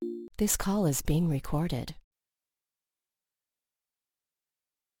This call is being recorded.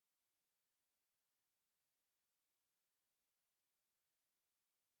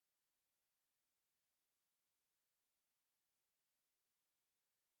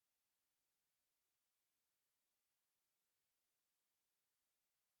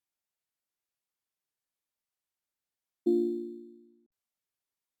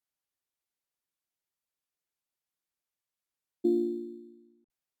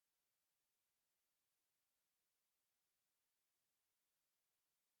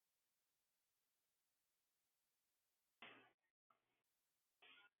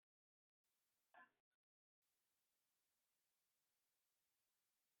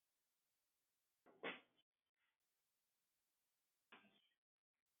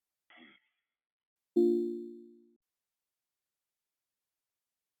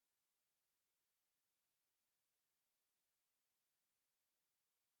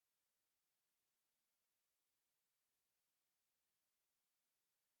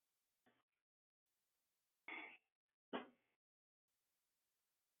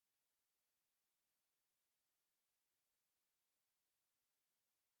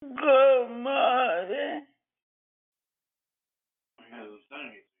 Good morning.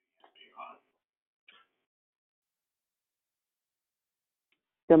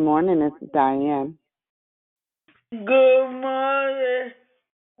 Good morning, it's Diane. Good morning,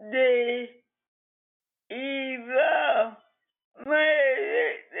 the evil mediator.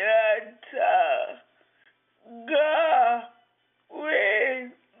 God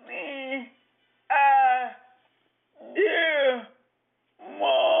with me. I do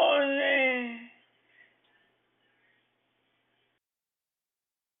morning.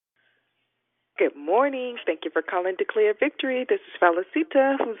 Good morning. Thank you for calling Declare Victory. This is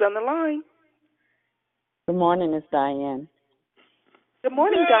Felicita, who's on the line. Good morning, it's Diane. Good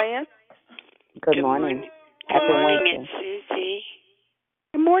morning, Diane. Good morning. Happy Wednesday. It's Susie.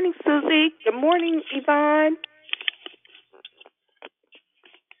 Good morning, Susie. Good morning, Yvonne.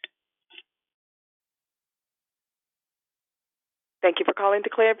 Thank you for calling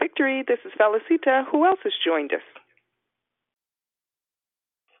Declare Victory. This is Felicita. Who else has joined us?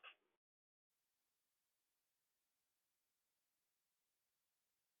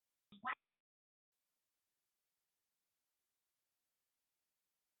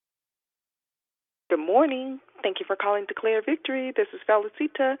 Good morning. Thank you for calling Declare Victory. This is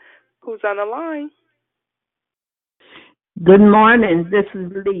Felicita. Who's on the line? Good morning. This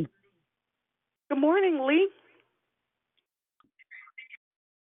is Lee. Good morning, Lee.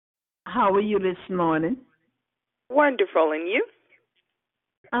 How are you this morning? Wonderful. And you?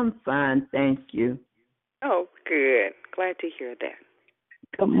 I'm fine, thank you. Oh, good. Glad to hear that.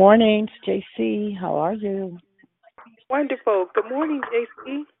 Good morning, JC. How are you? Wonderful. Good morning,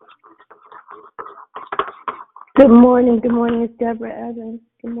 JC. Good morning. Good morning. It's Deborah Evans.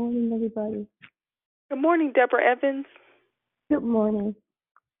 Good morning, everybody. Good morning, Deborah Evans. Good morning.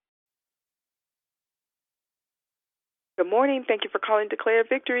 Good morning. Thank you for calling Declare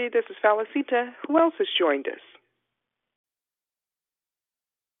Victory. This is Felicita. Who else has joined us?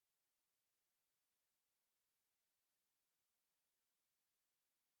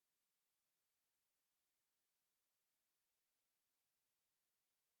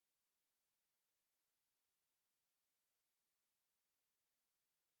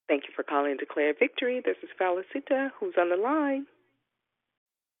 Thank you for calling Declare Victory. This is Felicita. Who's on the line?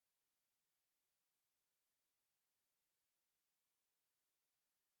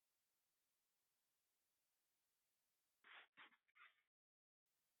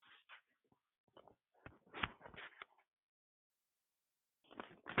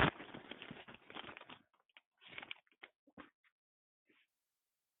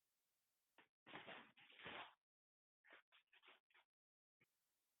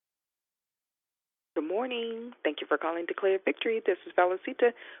 Good morning. Thank you for calling Declare Victory. This is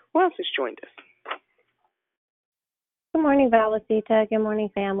Felicita. Who else has joined us? Good morning, Valicita. Good morning,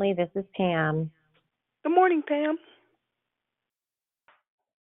 family. This is Pam. Good morning, Pam.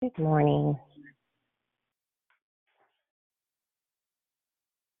 Good morning.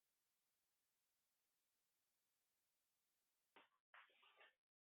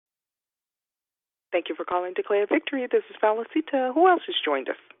 Thank you for calling Declare Victory. This is Felicita. Who else has joined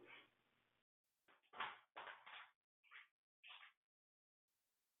us?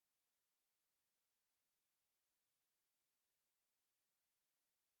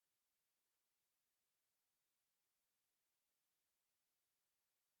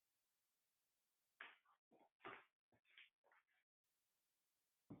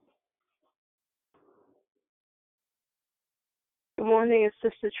 Good morning, it's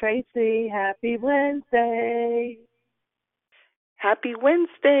Sister Tracy. Happy Wednesday. Happy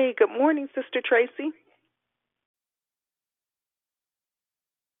Wednesday. Good morning, Sister Tracy.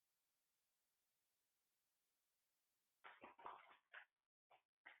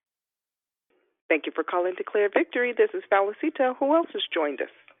 Thank you for calling Declare Victory. This is Felicita. Who else has joined us?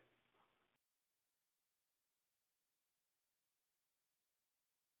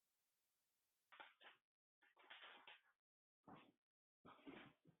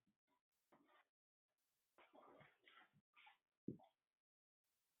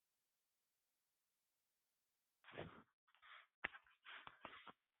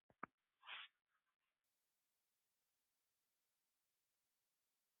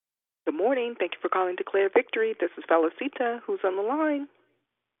 Good morning. Thank you for calling Declare Victory. This is Felicita. Who's on the line?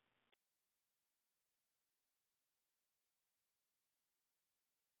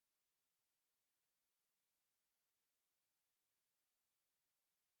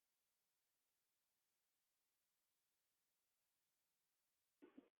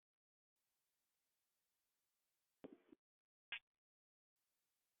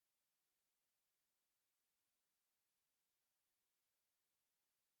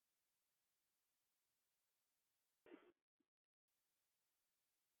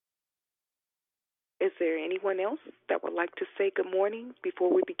 Is there anyone else that would like to say good morning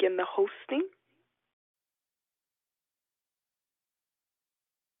before we begin the hosting?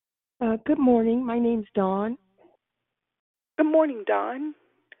 Good morning. My name's Dawn. Good morning, Dawn.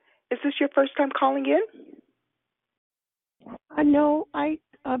 Is this your first time calling in? I know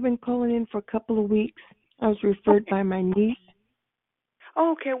I've been calling in for a couple of weeks. I was referred by my niece.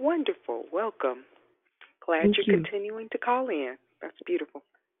 Okay, wonderful. Welcome. Glad Thank you're you. continuing to call in. That's beautiful.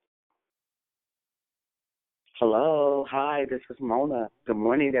 Hello. Hi, this is Mona. Good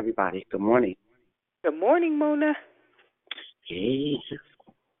morning, everybody. Good morning. Good morning, Mona. Hey.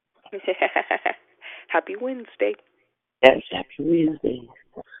 Happy Wednesday. Yes, happy Wednesday.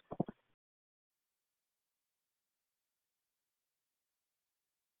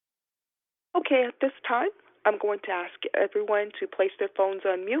 Okay, at this time, I'm going to ask everyone to place their phones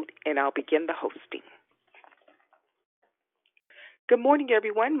on mute, and I'll begin the hosting. Good morning,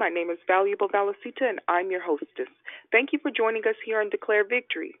 everyone. My name is Valuable Valicita, and I'm your hostess. Thank you for joining us here on Declare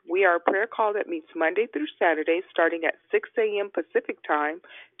Victory. We are a prayer call that meets Monday through Saturday, starting at 6 a.m. Pacific time,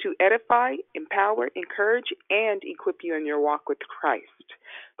 to edify, empower, encourage, and equip you in your walk with Christ.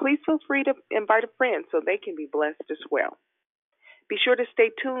 Please feel free to invite a friend so they can be blessed as well. Be sure to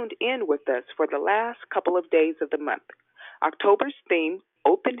stay tuned in with us for the last couple of days of the month. October's theme,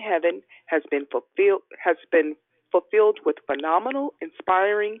 Open Heaven, has been fulfilled with phenomenal,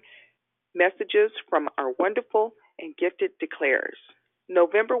 inspiring messages from our wonderful and gifted declarers.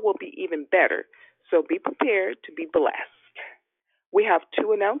 November will be even better, so be prepared to be blessed. We have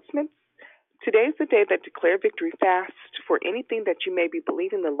two announcements. Today is the day that Declare Victory fasts for anything that you may be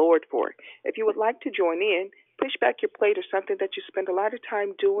believing the Lord for. If you would like to join in, push back your plate or something that you spend a lot of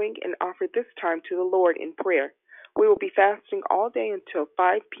time doing and offer this time to the Lord in prayer. We will be fasting all day until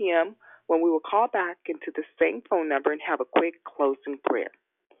 5 p.m. when we will call back into the same phone number and have a quick closing prayer.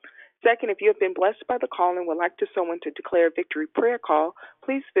 Second, if you have been blessed by the call and would like to someone to Declare Victory prayer call,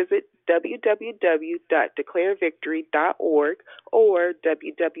 please visit www.declarevictory.org or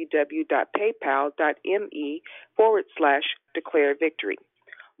www.paypal.me/declarevictory.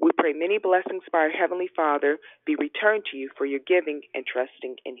 We pray many blessings by our Heavenly Father be returned to you for your giving and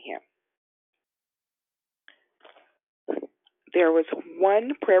trusting in Him. There was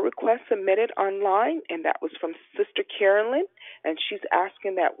one prayer request submitted online, and that was from Sister Carolyn, and she's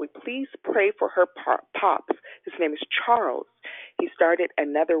asking that we please pray for her pops. His name is Charles. He started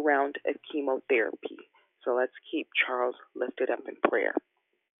another round of chemotherapy, so let's keep Charles lifted up in prayer.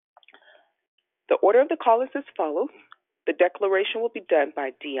 The order of the call is as follows. The declaration will be done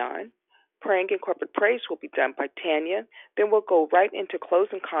by Dion. Praying and corporate praise will be done by Tanya. Then we'll go right into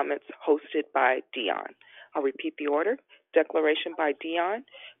closing comments hosted by Dion. I'll repeat the order. Declaration by Dion,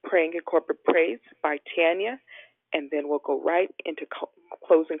 praying and corporate praise by Tanya, and then we'll go right into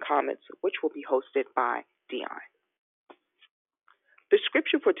closing comments, which will be hosted by Dion. The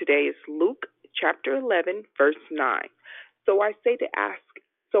scripture for today is Luke chapter 11, verse 9. So I say to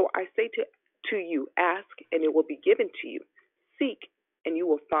you, ask, and it will be given to you. Seek, and you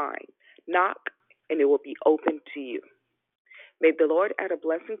will find. Knock, and it will be opened to you. May the Lord add a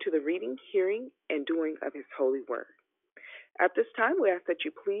blessing to the reading, hearing, and doing of His holy word. At this time, we ask that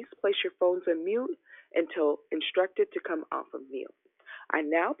you please place your phones on mute until instructed to come off of mute. I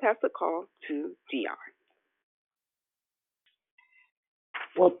now pass the call to Dion.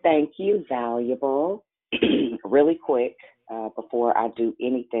 Well, thank you, Valuable. Really quick, before I do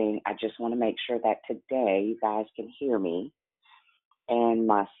anything, I just want to make sure that today you guys can hear me and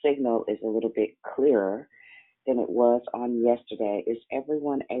my signal is a little bit clearer than it was on yesterday. Is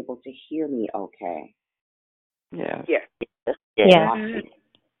everyone able to hear me okay? Yeah. Yes. Yes.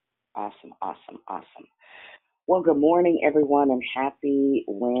 Awesome. Well, good morning, everyone, and happy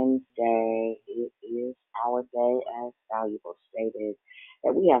Wednesday. It is our day, as Valuable stated,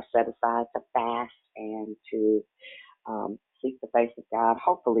 that we have set aside to fast and to seek the face of God.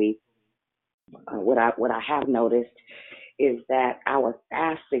 Hopefully, what I have noticed is that our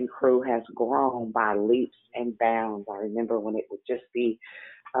fasting crew has grown by leaps and bounds. I remember when it would just be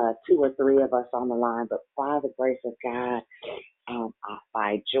 2 or 3 of us on the line, but by the grace of God,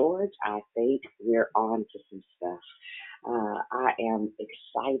 by George, I think we're on to some stuff. I am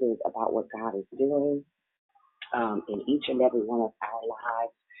excited about what God is doing in each and every one of our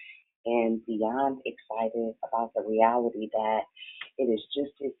lives, and beyond excited about the reality that it is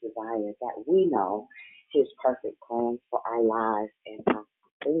just His desire that we know His perfect plans for our lives. And I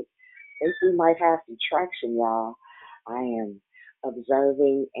think we might have some traction, y'all. I am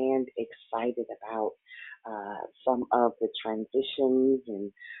observing and excited about some of the transitions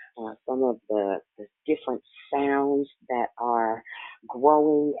and some of the different sounds that are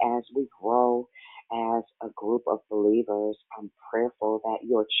growing as we grow as a group of believers. I'm prayerful that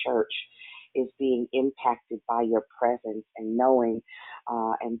your church is being impacted by your presence and knowing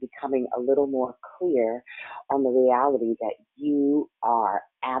and becoming a little more clear on the reality that you are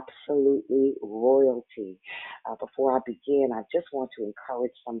absolutely royalty. Before I begin, I just want to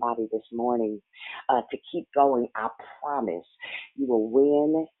encourage somebody this morning to keep going. I promise you will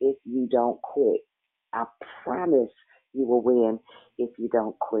win if you don't quit. I promise you will win if you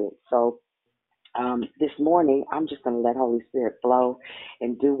don't quit. So this morning, I'm just going to let Holy Spirit flow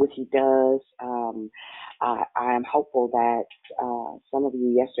and do what He does. I am hopeful that some of you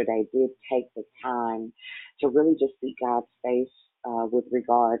yesterday did take the time to really just seek God's face with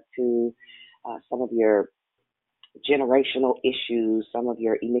regard to some of your generational issues, some of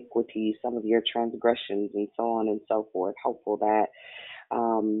your iniquities, some of your transgressions, and so on and so forth. Hopeful that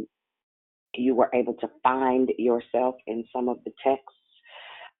you were able to find yourself in some of the texts.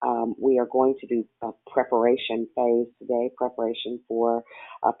 We are going to do a preparation phase today, preparation for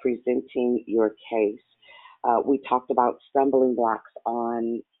presenting your case. We talked about stumbling blocks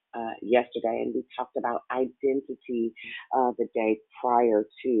on yesterday, and we talked about identity the day prior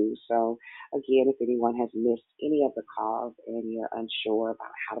to. So, again, if anyone has missed any of the calls and you're unsure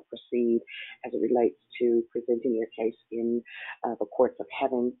about how to proceed as it relates to presenting your case in the courts of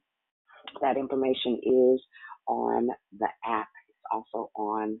heaven, that information is on the app. Also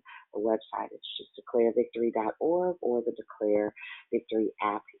on the website. It's just declarevictory.org or the Declare Victory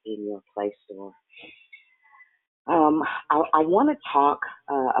app in your Play Store. I want to talk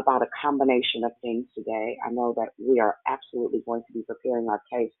about a combination of things today. I know that we are absolutely going to be preparing our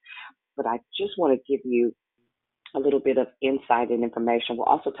case, but I just want to give you a little bit of insight and information. We'll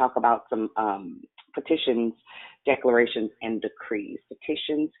also talk about some petitions, declarations, and decrees.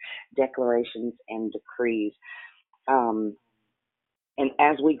 Petitions, declarations, and decrees. And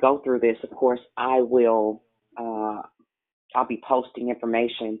as we go through this, of course, I'll be posting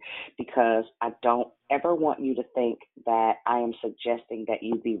information because I don't ever want you to think that I am suggesting that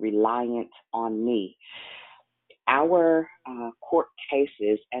you be reliant on me. Our court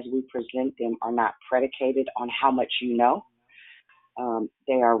cases, as we present them, are not predicated on how much you know.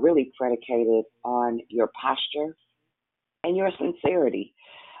 They are really predicated on your posture and your sincerity.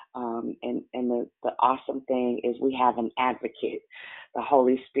 And the awesome thing is we have an advocate. The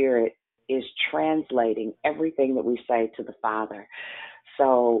Holy Spirit is translating everything that we say to the Father.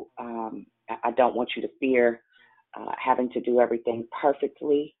 So I don't want you to fear having to do everything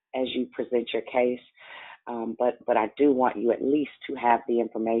perfectly as you present your case. But I do want you at least to have the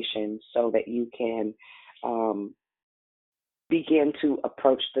information so that you can begin to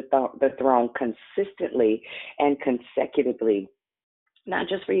approach the throne consistently and consecutively. Not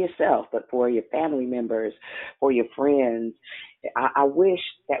just for yourself, but for your family members, for your friends. I wish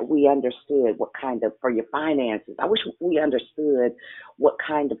that we understood for your finances, I wish we understood what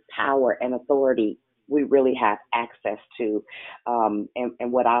kind of power and authority we really have access to.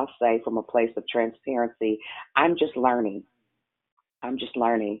 And what I'll say from a place of transparency, I'm just learning. I'm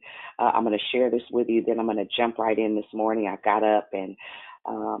going to share this with you, then I'm going to jump right in this morning. I got up and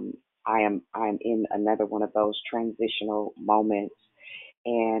I'm in another one of those transitional moments.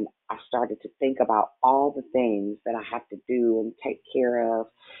 And I started to think about all the things that I have to do and take care of.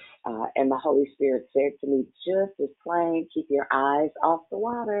 And the Holy Spirit said to me, just as plain, keep your eyes off the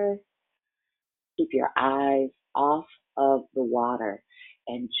water. Keep your eyes off of the water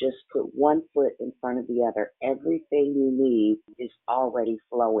and just put one foot in front of the other. Everything you need is already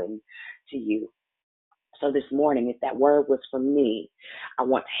flowing to you. So this morning, if that word was for me, I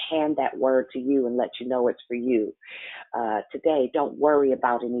want to hand that word to you and let you know it's for you. Today, don't worry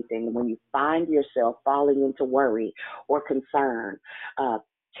about anything. When you find yourself falling into worry or concern,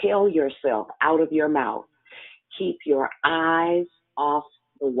 tell yourself out of your mouth, keep your eyes off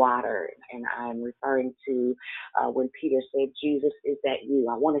the water. And I'm referring to when Peter said, Jesus, is that you?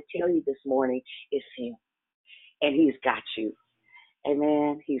 I want to tell you this morning, it's him. And he's got you.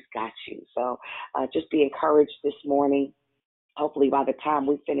 Amen. He's got you. So just be encouraged this morning. Hopefully by the time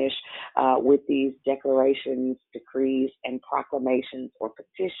we finish with these declarations, decrees, and proclamations or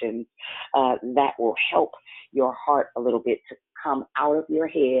petitions, that will help your heart a little bit to come out of your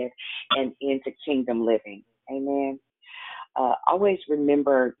head and into kingdom living. Amen. Always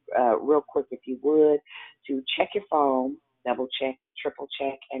remember, real quick, if you would, to check your phone, double check, triple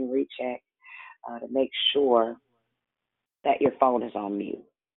check, and recheck to make sure that your phone is on mute.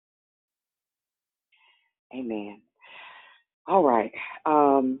 Amen. All right.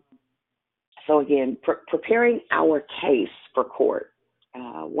 So again, preparing our case for court.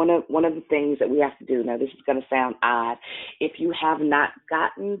 One of the things that we have to do, now this is going to sound odd, if you have not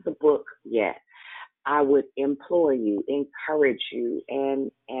gotten the book yet, I would implore you, encourage you,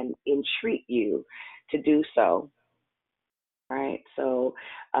 and entreat you to do so. Right? So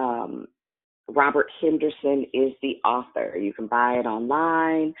Robert Henderson is the author. You can buy it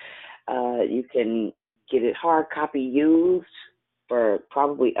online. You can get it hard copy used for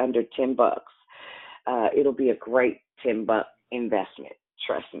probably under $10. It'll be a great $10 investment.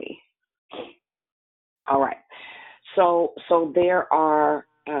 Trust me. All right. So there are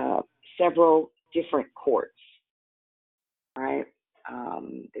several different courts. Right.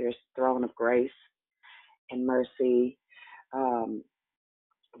 There's throne of grace and mercy.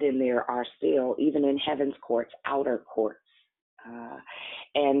 Then there are still, even in heaven's courts, outer courts.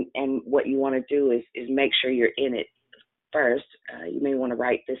 And what you want to do is make sure you're in it first. You may want to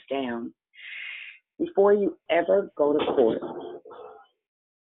write this down. Before you ever go to court,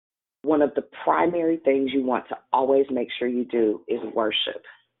 one of the primary things you want to always make sure you do is worship.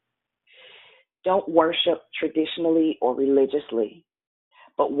 Don't worship traditionally or religiously,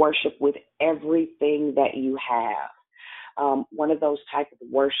 but worship with everything that you have. One of those type of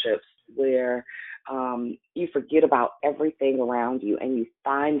worships where you forget about everything around you and you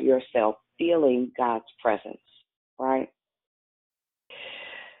find yourself feeling God's presence, right?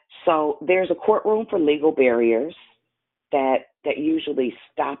 So there's a courtroom for legal barriers that usually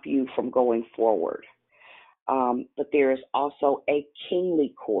stop you from going forward. But there is also a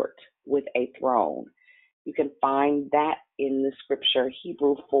kingly court with a throne. You can find that in the scripture,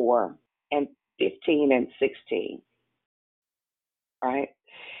 Hebrews 4 and 15 and 16. Right?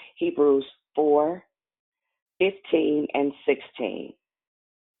 Hebrews 4, 15 and 16.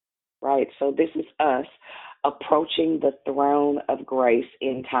 Right? So this is us approaching the throne of grace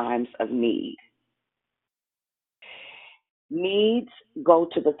in times of need. Needs go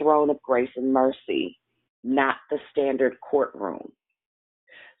to the throne of grace and mercy, not the standard courtroom.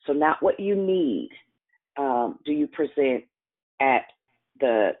 So not what you need do you present at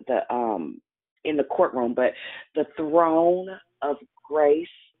the in the courtroom, but the throne of grace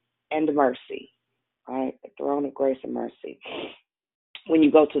and mercy. Right? The throne of grace and mercy. When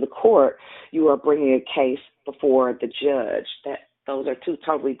you go to the court, you are bringing a case before the judge. Those are two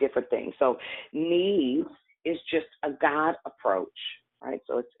totally different things. So needs is just a God approach, right?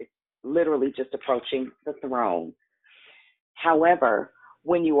 So it's literally just approaching the throne. However,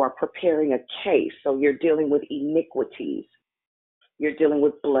 when you are preparing a case, so you're dealing with iniquities, you're dealing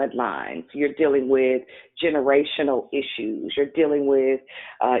with bloodlines, you're dealing with generational issues, you're dealing with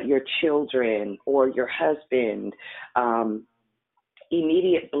your children or your husband,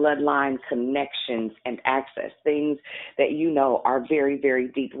 immediate bloodline connections and access, things that you know are very, very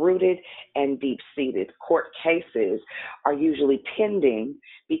deep-rooted and deep-seated. Court cases are usually pending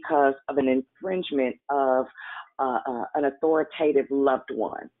because of an infringement of an authoritative loved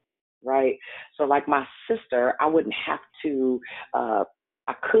one, right? So like my sister, I wouldn't have to,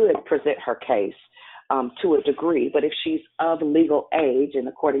 I could present her case to a degree, but if she's of legal age, and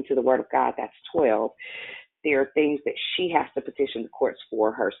according to the Word of God, that's 12, there are things that she has to petition the courts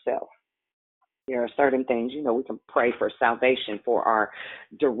for herself. There are certain things, we can pray for salvation for our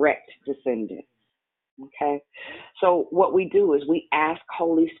direct descendants. Okay? So what we do is we ask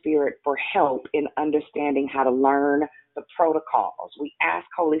Holy Spirit for help in understanding how to learn the protocols. We ask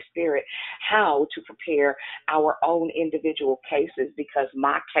Holy Spirit how to prepare our own individual cases, because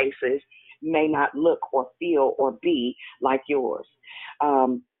my cases may not look or feel or be like yours.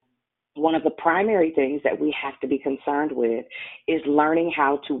 One of the primary things that we have to be concerned with is learning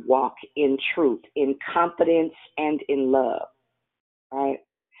how to walk in truth, in confidence, and in love, right?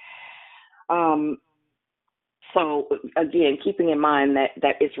 So again, keeping in mind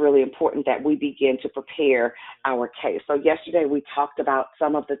that it's really important that we begin to prepare our case. So yesterday we talked about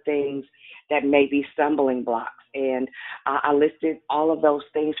some of the things that may be stumbling blocks, and I listed all of those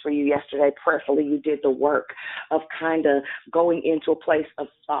things for you yesterday. Prayerfully, you did the work of kind of going into a place of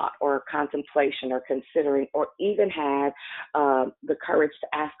thought or contemplation or considering, or even had the courage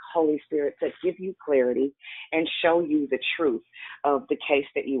to ask Holy Spirit to give you clarity and show you the truth of the case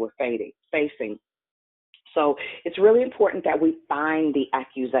that you were facing. So it's really important that we find the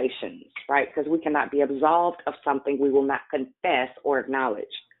accusations, right? Because we cannot be absolved of something we will not confess or acknowledge,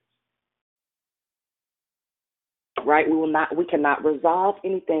 right? We cannot resolve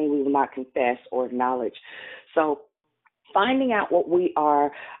anything we will not confess or acknowledge. So finding out what we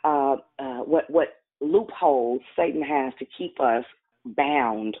are, what loopholes Satan has to keep us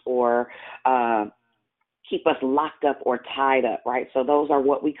bound or keep us locked up or tied up, right? So those are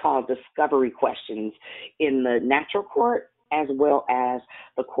what we call discovery questions in the natural court as well as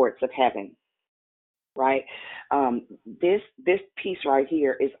the courts of heaven, right? This piece right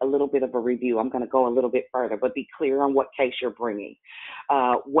here is a little bit of a review. I'm going to go a little bit further, but be clear on what case you're bringing.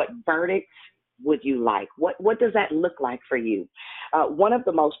 What verdicts would you like? What does that look like for you? One of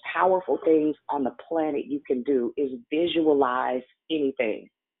the most powerful things on the planet you can do is visualize anything,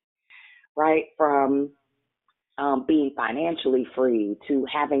 right? From being financially free, to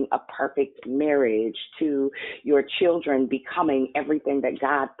having a perfect marriage, to your children becoming everything that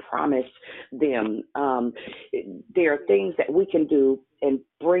God promised them. There are things that we can do and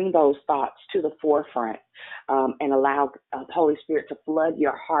bring those thoughts to the forefront and allow Holy Spirit to flood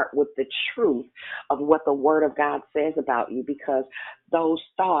your heart with the truth of what the Word of God says about you, because those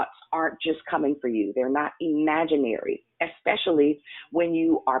thoughts aren't just coming for you. They're not imaginary, especially when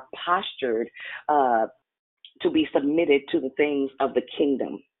you are postured to be submitted to the things of the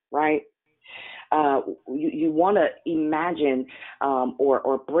kingdom, right? You want to imagine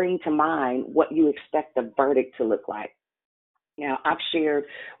or bring to mind what you expect the verdict to look like. Now, I've shared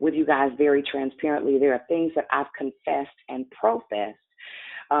with you guys very transparently, there are things that I've confessed and professed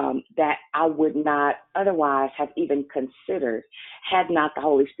that I would not otherwise have even considered had not the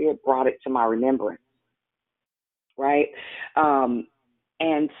Holy Spirit brought it to my remembrance, right?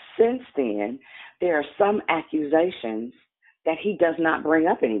 And since then, there are some accusations that he does not bring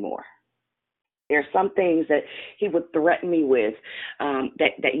up anymore. There are some things that he would threaten me with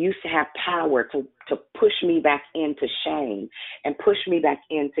that used to have power to push me back into shame and push me back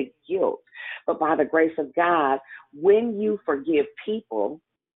into guilt. But by the grace of God, when you forgive people,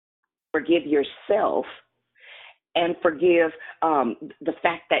 forgive yourself, and forgive the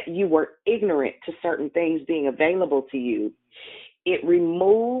fact that you were ignorant to certain things being available to you, it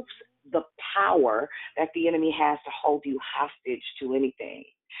removes the power that the enemy has to hold you hostage to anything.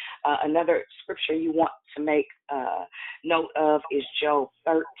 Another scripture you want to make note of is Job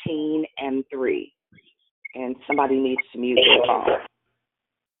 13:3. And somebody needs to mute their phone.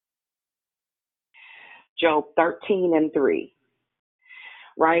 Job 13:3.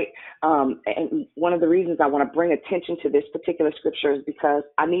 Right? And one of the reasons I want to bring attention to this particular scripture is because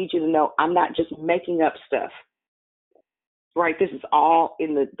I need you to know I'm not just making up stuff. Right? This is all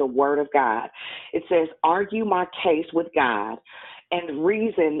in the Word of God. It says, argue my case with God and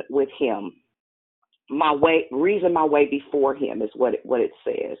reason with him. Reason my way before him is what it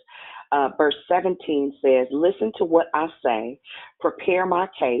says. Verse 17 says, listen to what I say, prepare my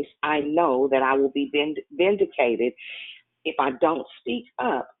case. I know that I will be vindicated. If I don't speak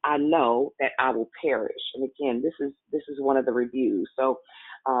up, I know that I will perish. And again, this is one of the reviews. So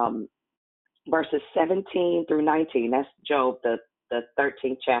verses 17 through 19, that's Job, the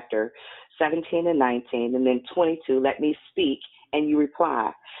 13th chapter, 17 and 19, and then 22, let me speak and you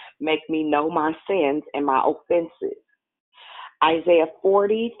reply. Make me know my sins and my offenses. Isaiah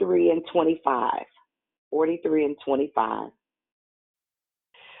 43:25. 43:25.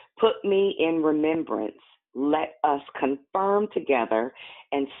 Put me in remembrance. Let us confirm together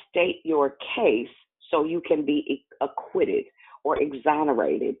and state your case so you can be acquitted or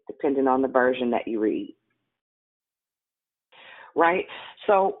exonerated, depending on the version that you read. Right?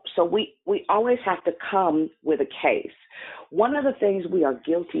 So we always have to come with a case. One of the things we are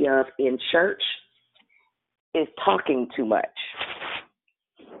guilty of in church is talking too much.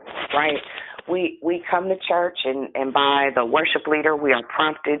 Right? We come to church and by the worship leader, we are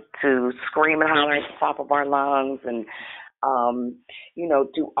prompted to scream and holler at the top of our lungs and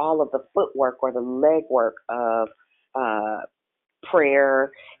do all of the footwork or the legwork of uh,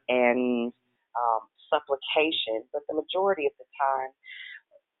 prayer and supplication. But the majority of the time,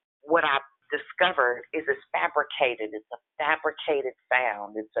 what I've discovered is it's fabricated. It's a fabricated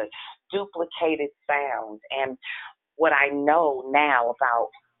sound. It's a duplicated sound. And what I know now about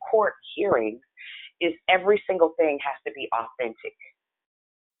court hearings is every single thing has to be authentic.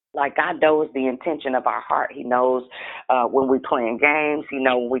 Like God knows the intention of our heart. He knows when we're playing games. He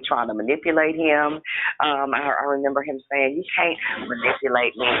knows when we're trying to manipulate him. I remember him saying, "You can't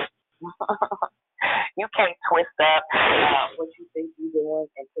manipulate me. You can't twist up what you think you're doing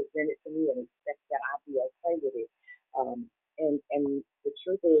and present it to me and expect that I'll be okay with it." And the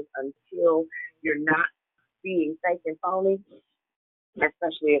truth is, until you're not being fake and phony,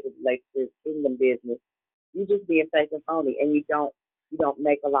 especially as it relates to kingdom business, you just being fake and phony, and you don't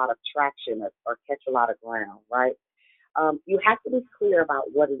make a lot of traction or catch a lot of ground, right? You have to be clear about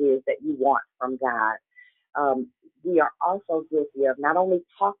what it is that you want from God. We are also guilty of not only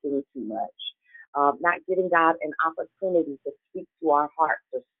talking too much, not giving God an opportunity to speak to our hearts,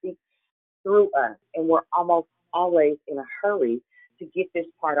 to speak through us, and we're almost always in a hurry to get this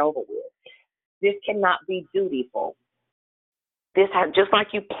part over with. This cannot be dutiful. Just like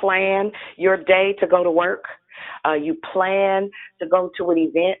you plan your day to go to work, you plan to go to an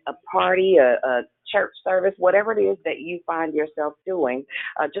event, a party, a church service, whatever it is that you find yourself doing,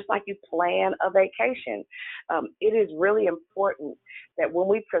 just like you plan a vacation. It is really important that when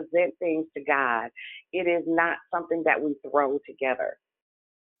we present things to God, it is not something that we throw together.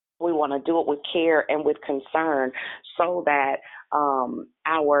 We want to do it with care and with concern so that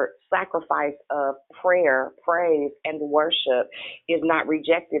our sacrifice of prayer, praise, and worship is not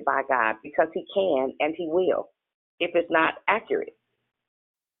rejected by God, because he can and he will if it's not accurate.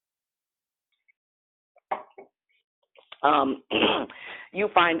 You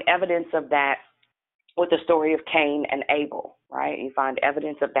find evidence of that with the story of Cain and Abel, right? You find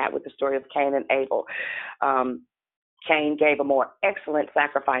evidence of that with the story of Cain and Abel. Cain gave a more excellent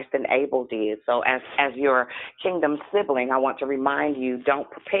sacrifice than Abel did. So as your kingdom sibling, I want to remind you, don't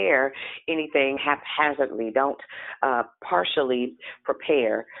prepare anything haphazardly. Don't partially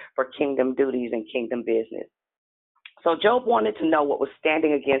prepare for kingdom duties and kingdom business. So Job wanted to know what was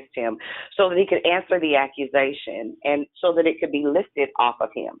standing against him so that he could answer the accusation and so that it could be lifted off of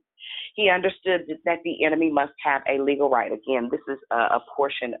him. He understood that the enemy must have a legal right. Again, this is a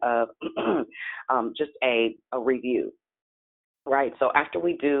portion of just a review, right? So after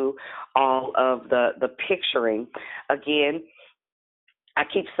we do all of the picturing, again, I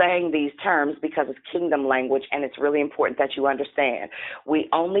keep saying these terms because it's kingdom language, and it's really important that you understand. We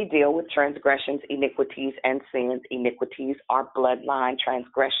only deal with transgressions, iniquities, and sins. Iniquities are bloodline.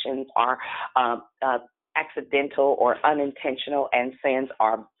 Transgressions are accidental or unintentional, and sins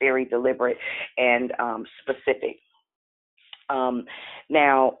are very deliberate and specific.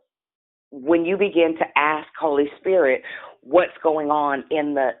 Now, when you begin to ask Holy Spirit what's going on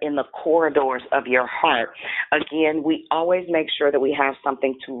in the corridors of your heart, again, we always make sure that we have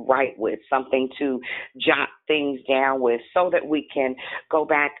something to write with, something to jot things down with, so that we can go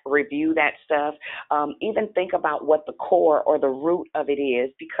back, review that stuff, even think about what the core or the root of it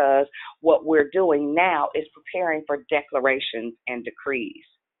is, because what we're doing now is preparing for declarations and decrees,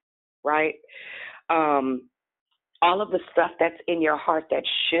 right? All of the stuff that's in your heart that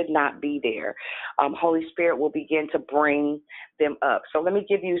should not be there, Holy Spirit will begin to bring them up. So let me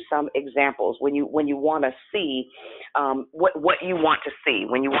give you some examples when you want to see what you want to see,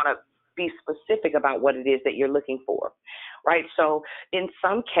 when you want to be specific about what it is that you're looking for, right? So in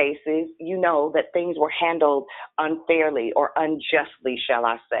some cases, you know that things were handled unfairly or unjustly, shall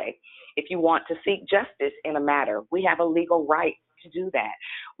I say. If you want to seek justice in a matter, we have a legal right to do that.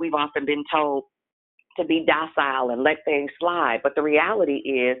 We've often been told to be docile and let things slide. But the reality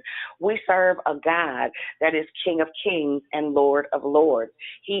is we serve a God that is King of Kings and Lord of Lords.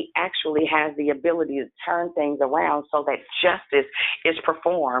 He actually has the ability to turn things around so that justice is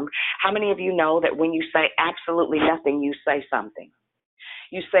performed. How many of you know that when you say absolutely nothing, you say something?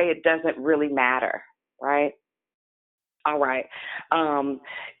 You say it doesn't really matter, right? All right.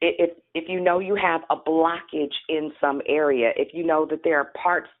 If you know you have a blockage in some area, if you know that there are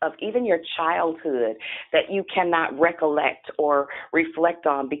parts of even your childhood that you cannot recollect or reflect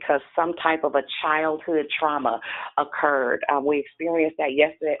on because some type of a childhood trauma occurred. We experienced that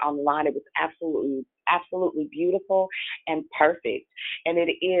yesterday on the line. It was absolutely beautiful and perfect. And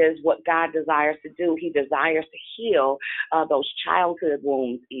it is what God desires to do. He desires to heal those childhood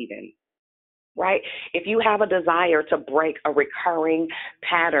wounds even. Right? If you have a desire to break a recurring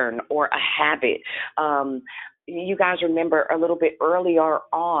pattern or a habit, you guys remember a little bit earlier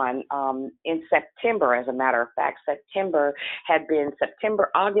on in September, as a matter of fact, August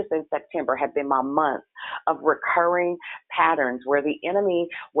and September had been my month of recurring patterns where the enemy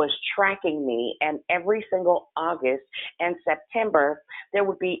was tracking me. And every single August and September, there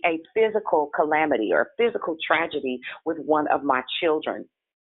would be a physical calamity or physical tragedy with one of my children.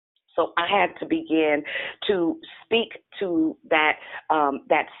 So I had to begin to speak to that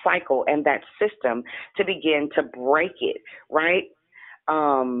that cycle and that system to begin to break it, right?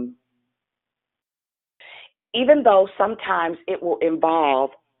 Even though sometimes it will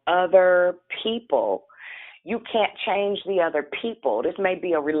involve other people, you can't change the other people. This may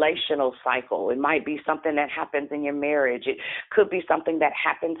be a relational cycle. It might be something that happens in your marriage. It could be something that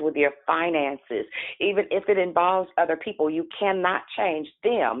happens with your finances. Even if it involves other people, you cannot change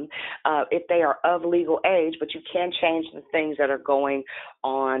them if they are of legal age, but you can change the things that are going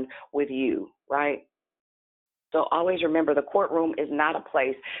on with you, right? So always remember, the courtroom is not a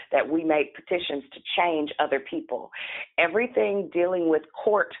place that we make petitions to change other people. Everything dealing with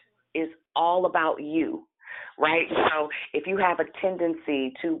court is all about you, right? So if you have a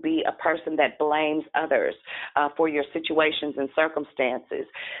tendency to be a person that blames others for your situations and circumstances,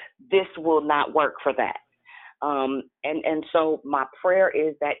 this will not work for that. And so my prayer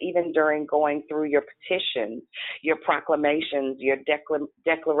is that even during going through your petitions, your proclamations, your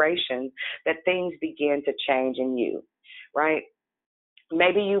declarations, that things begin to change in you, right?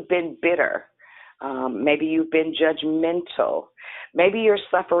 Maybe you've been bitter. Maybe you've been judgmental. Maybe you're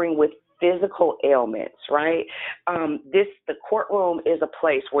suffering with physical ailments, right? The courtroom is a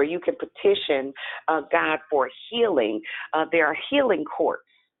place where you can petition God for healing. There are healing courts.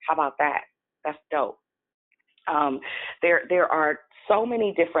 How about that? That's dope. There are so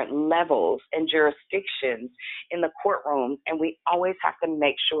many different levels and jurisdictions in the courtroom, and we always have to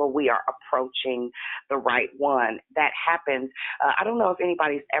make sure we are approaching the right one. That happens. I don't know if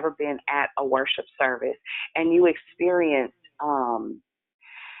anybody's ever been at a worship service and you experience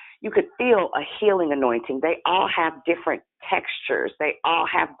you could feel a healing anointing. They all have different textures. They all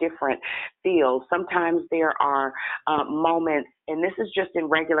have different feels. Sometimes there are moments, and this is just in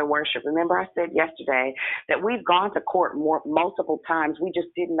regular worship. Remember I said yesterday that we've gone to court multiple times. We just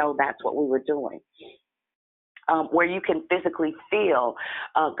didn't know that's what we were doing. Where you can physically feel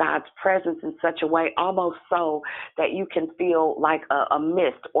God's presence in such a way, almost so that you can feel like a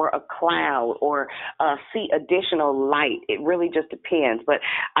mist or a cloud or see additional light. It really just depends. But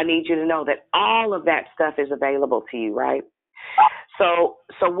I need you to know that all of that stuff is available to you, right? So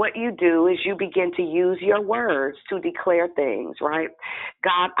what you do is you begin to use your words to declare things, right?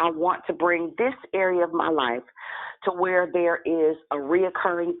 God, I want to bring this area of my life to where there is a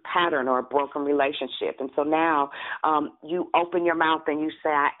reoccurring pattern or a broken relationship. And so now you open your mouth and you say,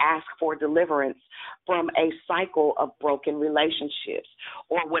 I ask for deliverance from a cycle of broken relationships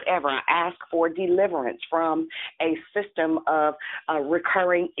or whatever. I ask for deliverance from a system of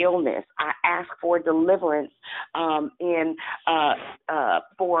recurring illness. I ask for deliverance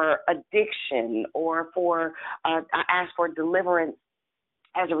for addiction or I ask for deliverance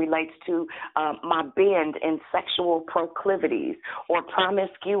as it relates to my bend in sexual proclivities or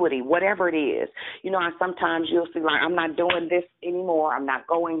promiscuity, whatever it is. You know, sometimes you'll see, like, I'm not doing this anymore. I'm not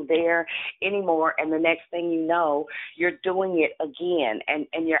going there anymore. And the next thing you know, you're doing it again.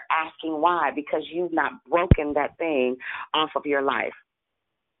 And you're asking why, because you've not broken that thing off of your life.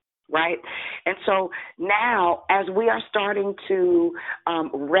 Right? And so now, as we are starting to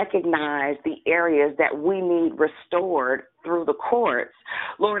recognize the areas that we need restored through the courts,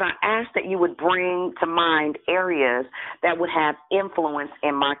 Lord, I ask that you would bring to mind areas that would have influence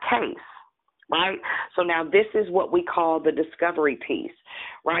in my case. Right? So now this is what we call the discovery piece,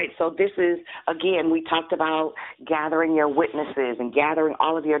 right? So this is, again, we talked about gathering your witnesses and gathering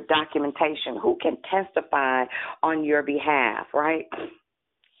all of your documentation. Who can testify on your behalf, right?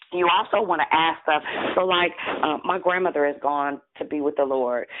 You also want to ask stuff. So, like, my grandmother has gone to be with the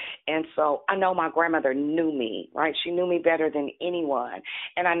Lord, and so I know my grandmother knew me, right? She knew me better than anyone,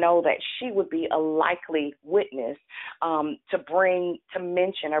 and I know that she would be a likely witness to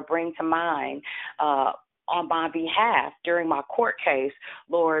mention or bring to mind on my behalf during my court case.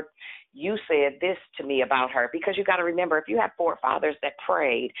 Lord, you said this to me about her, because you got to remember, if you have forefathers that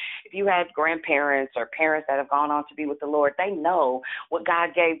prayed, if you had grandparents or parents that have gone on to be with the Lord, they know what God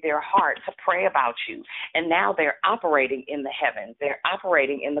gave their heart to pray about you. And now they're operating in the heavens. They're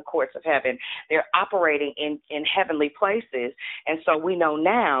operating in the courts of heaven. They're operating in heavenly places. And so we know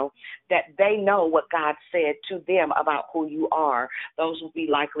now that they know what God said to them about who you are. Those will be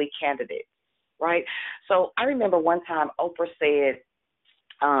likely candidates, right? So I remember one time Oprah said,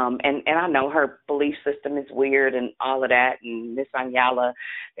 And I know her belief system is weird and all of that, and Miss Anyala,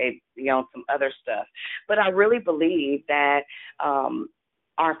 some other stuff. But I really believe that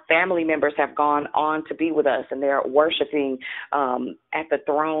our family members have gone on to be with us, and they're worshiping at the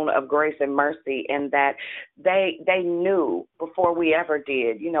throne of grace and mercy, and that they knew before we ever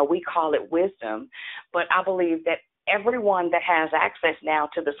did. We call it wisdom, but I believe that everyone that has access now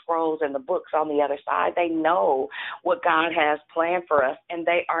to the scrolls and the books on the other side, they know what God has planned for us, and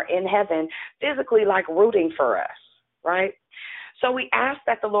they are in heaven physically, like rooting for us, right? So we ask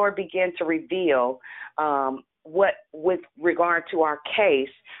that the Lord begin to reveal what, with regard to our case,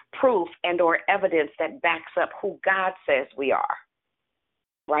 proof and or evidence that backs up who God says we are.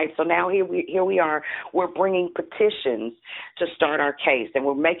 Right, so now here we are. We're bringing petitions to start our case, and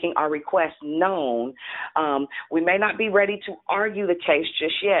we're making our requests known. We may not be ready to argue the case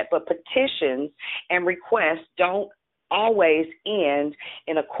just yet, but petitions and requests don't always end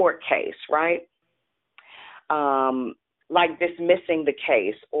in a court case, right? Like dismissing the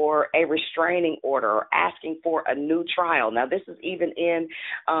case or a restraining order or asking for a new trial. Now, this is even in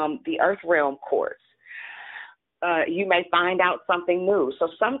the earth realm courts. You may find out something new. So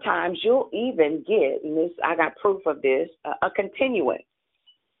sometimes you'll even get, and this, I got proof of this, a continuance,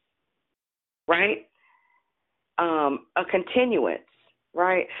 right? A continuance,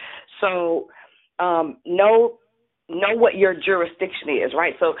 right? So know what your jurisdiction is,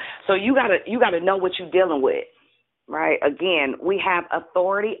 right? So you gotta know what you're dealing with, right? Again, we have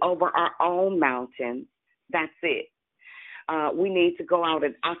authority over our own mountain. That's it. We need to go out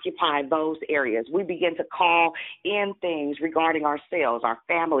and occupy those areas. We begin to call in things regarding ourselves, our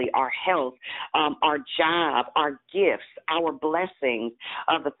family, our health, our job, our gifts, our blessings,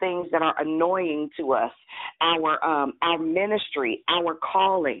 the things that are annoying to us, our ministry, our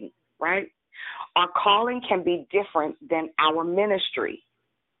calling, right? Our calling can be different than our ministry.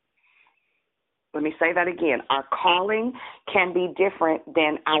 Let me say that again. Our calling can be different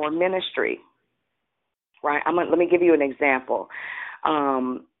than our ministry. Right. Let me give you an example.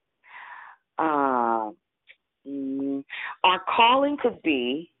 Our calling could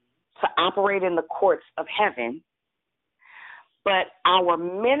be to operate in the courts of heaven, but our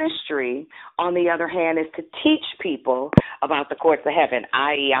ministry, on the other hand, is to teach people about the courts of heaven,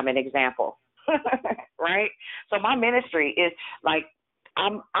 i.e., I'm an example. Right? So my ministry is like,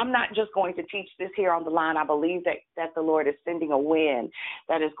 I'm not just going to teach this here on the line. I believe that the Lord is sending a wind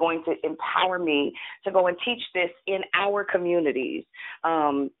that is going to empower me to go and teach this in our communities,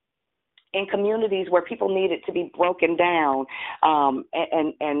 in communities where people need it to be broken down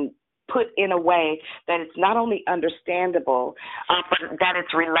and put in a way that it's not only understandable, but that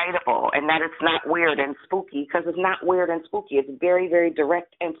it's relatable and that it's not weird and spooky, because it's not weird and spooky. It's very, very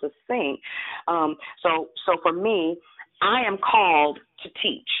direct and succinct. So for me, I am called to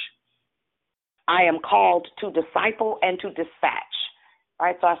teach. I am called to disciple and to dispatch.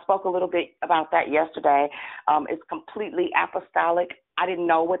 Right? So I spoke a little bit about that yesterday. It's completely apostolic. I didn't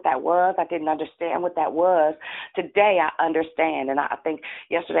know what that was. I didn't understand what that was. Today I understand. And I think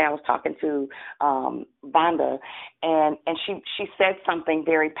yesterday I was talking to Vonda, and she said something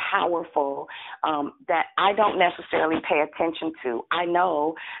very powerful that I don't necessarily pay attention to. I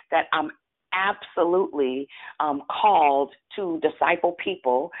know that I'm absolutely called to disciple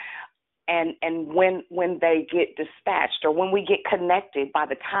people, and when they get dispatched or when we get connected, by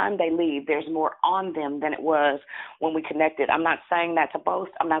the time they leave, there's more on them than it was when we connected. I'm not saying that to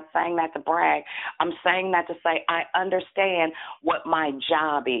boast. I'm not saying that to brag. I'm saying that to say I understand what my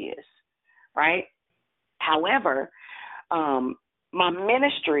job is, right? However, my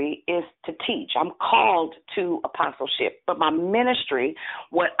ministry is to teach. I'm called to apostleship, but my ministry,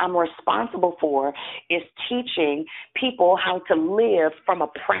 what I'm responsible for, is teaching people how to live from a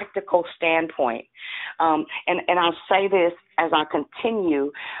practical standpoint. And I'll say this as I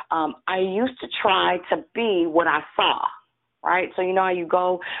continue. I used to try to be what I saw. Right? So you know how you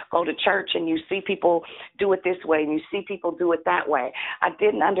go to church and you see people do it this way and you see people do it that way. I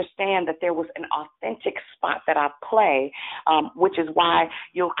didn't understand that there was an authentic spot that I play, which is why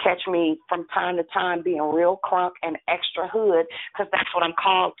you'll catch me from time to time being real crunk and extra hood, because that's what I'm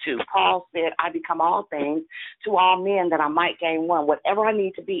called to. Paul said, I become all things to all men that I might gain one. Whatever I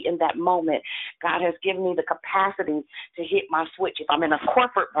need to be in that moment, God has given me the capacity to hit my switch. If I'm in a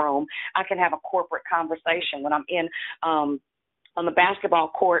corporate room, I can have a corporate conversation. When I'm in on the basketball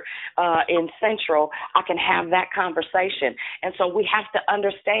court in Central, I can have that conversation. And so we have to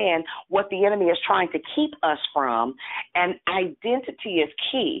understand what the enemy is trying to keep us from, and identity is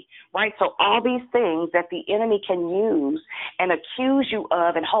key, right? So all these things that the enemy can use and accuse you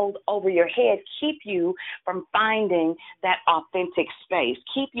of and hold over your head keep you from finding that authentic space,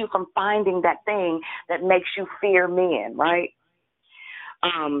 keep you from finding that thing that makes you fear men, right?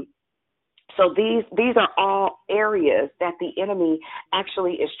 So these are all areas that the enemy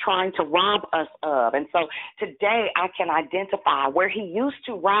actually is trying to rob us of. And so today I can identify where he used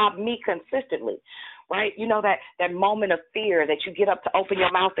to rob me consistently, right? You know, that moment of fear that you get up to open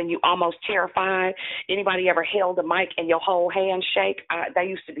your mouth and you almost terrified. Anybody ever held a mic and your whole hand shake? That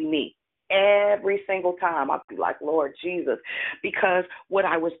used to be me. Every single time I'd be like, Lord Jesus, because what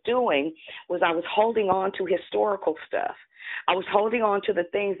I was doing was I was holding on to historical stuff. I was holding on to the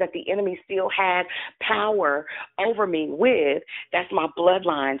things that the enemy still had power over me with. That's my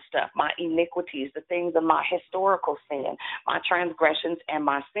bloodline stuff, my iniquities, the things of my historical sin, my transgressions and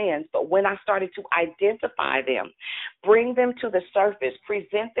my sins. But when I started to identify them, bring them to the surface,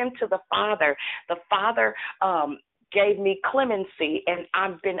 present them to the Father gave me clemency, and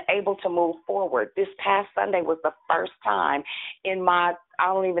I've been able to move forward. This past Sunday was the first time in my, I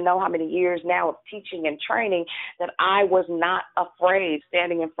don't even know how many years now of teaching and training, that I was not afraid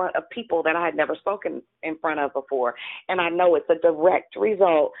standing in front of people that I had never spoken in front of before. And I know it's a direct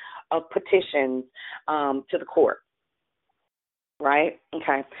result of petitions to the court. Right?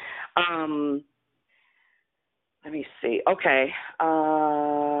 Okay. Let me see. Okay.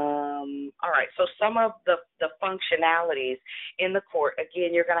 All right. So some of the functionalities in the court,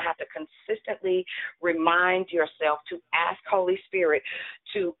 again, you're going to have to consistently remind yourself to ask Holy Spirit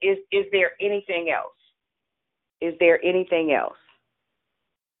to, is there anything else? Is there anything else?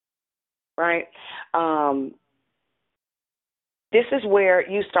 Right? This is where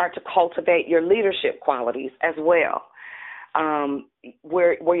you start to cultivate your leadership qualities as well.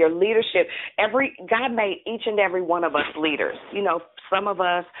 Where your leadership, God made each and every one of us leaders. You know, some of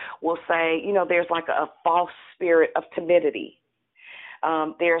us will say, you know, there's like a false spirit of timidity.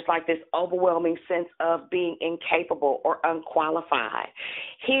 There's like this overwhelming sense of being incapable or unqualified.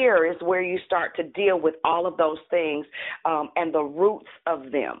 Here is where you start to deal with all of those things and the roots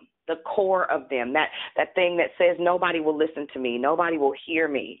of them, the core of them, that thing that says nobody will listen to me, nobody will hear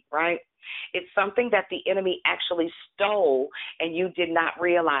me, right? It's something that the enemy actually stole and you did not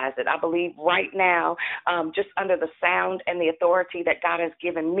realize it. I believe right now, just under the sound and the authority that God has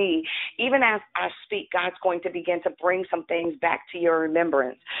given me, even as I speak, God's going to begin to bring some things back to your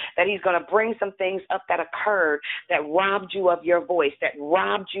remembrance, that he's going to bring some things up that occurred that robbed you of your voice, that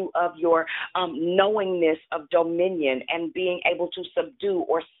robbed you of your knowingness of dominion and being able to subdue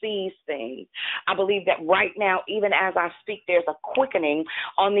or seize things. I believe that right now, even as I speak, there's a quickening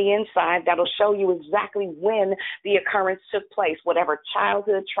on the inside that'll show you exactly when the occurrence took place, whatever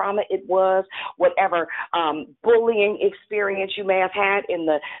childhood trauma it was, whatever bullying experience you may have had in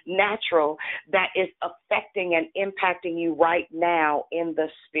the natural that is affecting and impacting you right now in the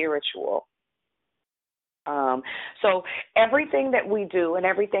spiritual. So everything that we do and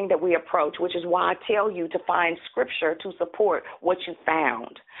everything that we approach, which is why I tell you to find scripture to support what you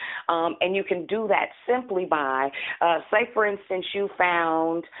found. And you can do that simply by, say, for instance, you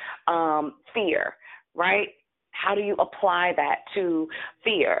found fear, right? How do you apply that to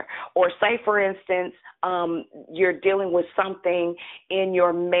fear? Or say, for instance, you're dealing with something in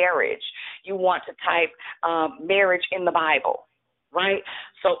your marriage. You want to type marriage in the Bible. Right?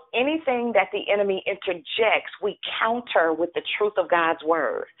 So anything that the enemy interjects, we counter with the truth of God's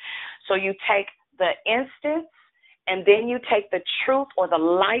word. So you take the instance and then you take the truth or the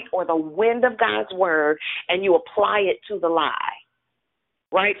light or the wind of God's word and you apply it to the lie.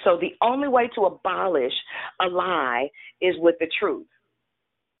 Right? So the only way to abolish a lie is with the truth.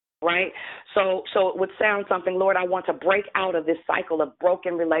 Right? So it would sound something, Lord, I want to break out of this cycle of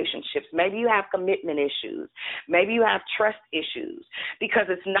broken relationships. Maybe you have commitment issues. Maybe you have trust issues because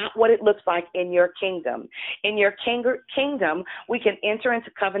it's not what it looks like in your kingdom. In your kingdom, we can enter into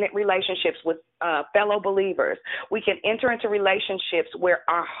covenant relationships with fellow believers. We can enter into relationships where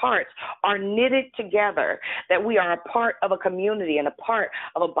our hearts are knitted together, that we are a part of a community and a part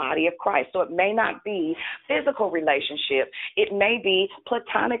of a body of Christ. So it may not be physical relationship. It may be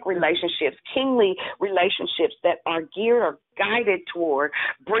platonic relationships, kingly relationships that are geared or guided toward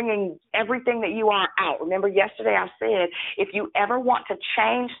bringing everything that you are out. Remember, yesterday I said, if you ever want to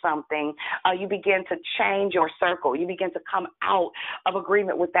change something, you begin to change your circle. You begin to come out of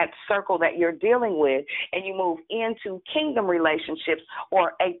agreement with that circle that you're dealing with, and you move into kingdom relationships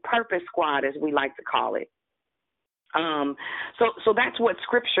or a purpose squad, as we like to call it. So that's what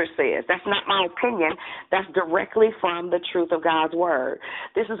Scripture says. That's not my opinion. That's directly from the truth of God's Word.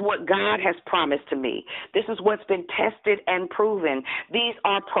 This is what God has promised to me. This is what's been tested and proven. These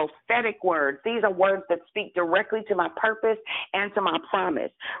are prophetic words. These are words that speak directly to my purpose and to my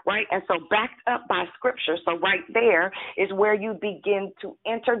promise, right? And so backed up by Scripture. So right there is where you begin to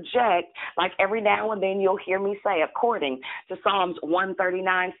interject, like every now and then you'll hear me say, according to Psalms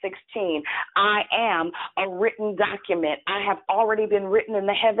 139:16, I am a written document. I have already been written in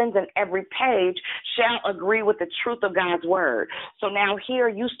the heavens, and every page shall agree with the truth of God's word. So now here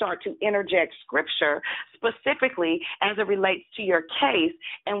you start to interject Scripture specifically as it relates to your case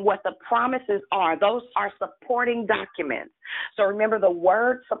and what the promises are. Those are supporting documents. So remember, the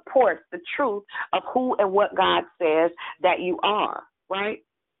word supports the truth of who and what God says that you are, right?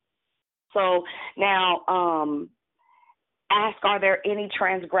 So now, ask, are there any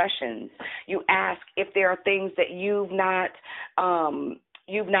transgressions? You ask if there are things that you've not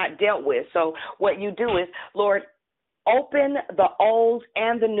dealt with. So what you do is, Lord, open the Old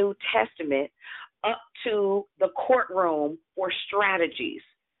and the New Testament up to the courtroom for strategies.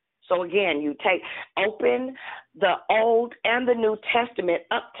 So again, you open the Old and the New Testament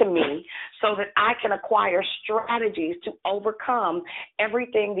up to me so that I can acquire strategies to overcome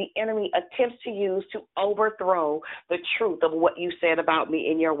everything the enemy attempts to use to overthrow the truth of what you said about me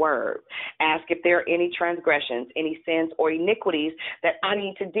in your word. Ask if there are any transgressions, any sins or iniquities that I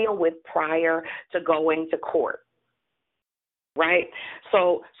need to deal with prior to going to court. Right?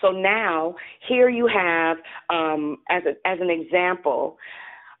 So now here you have, as an example,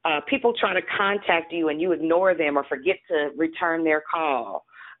 people try to contact you and you ignore them or forget to return their call.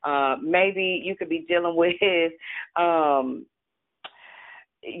 Maybe you could be dealing with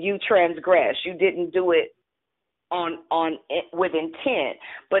you transgress. You didn't do it with intent,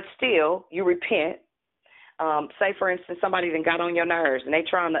 but still you repent. Say, for instance, somebody even got on your nerves and they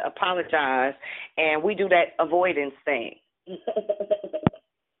trying to apologize, and we do that avoidance thing.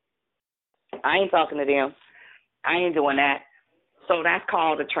 I ain't talking to them. I ain't doing that. So that's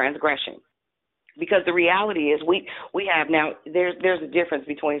called a transgression. Because the reality is we have now, there's a difference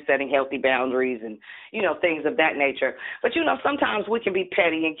between setting healthy boundaries and, things of that nature. But, sometimes we can be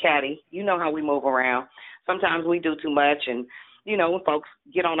petty and catty. You know how we move around. Sometimes we do too much, and, when folks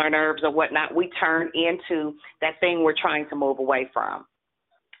get on our nerves or whatnot, we turn into that thing we're trying to move away from.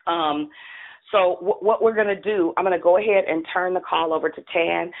 So what we're going to do, I'm going to go ahead and turn the call over to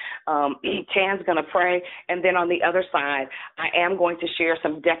Tan. Tan's going to pray, and then on the other side, I am going to share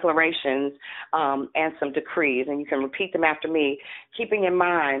some declarations and some decrees, and you can repeat them after me, keeping in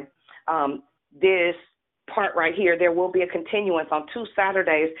mind this part right here. There will be a continuance on 2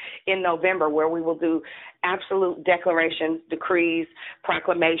 Saturdays in November where we will do absolute declarations, decrees,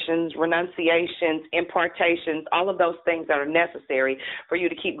 proclamations, renunciations, impartations, all of those things that are necessary for you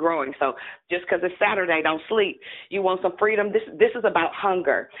to keep growing. So just because it's Saturday, don't sleep. You want some freedom? This is about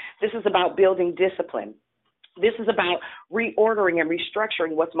hunger. This is about building discipline. This is about reordering and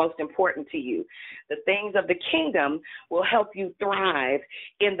restructuring what's most important to you. The things of the kingdom will help you thrive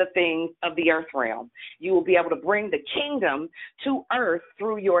in the things of the earth realm. You will be able to bring the kingdom to earth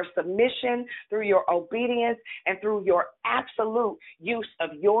through your submission, through your obedience, and through your absolute use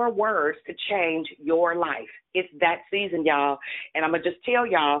of your words to change your life. It's that season, y'all. And I'm going to just tell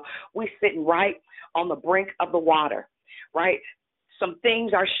y'all, we're sitting right on the brink of the water, right? Some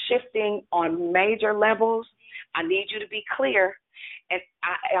things are shifting on major levels. I need you to be clear, and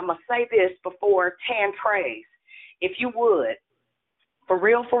I'm going to say this before Tan prays. If you would, for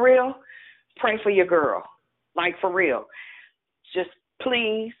real, pray for your girl. Like, for real. Just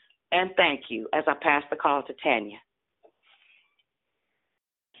please and thank you as I pass the call to Tanya.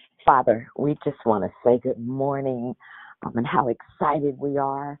 Father, we just want to say good morning and how excited we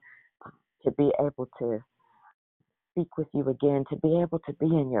are to be able to speak with you again, to be able to be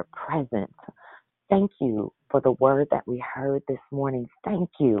in your presence. Thank you for the word that we heard this morning. Thank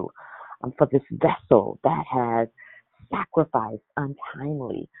you for this vessel that has sacrificed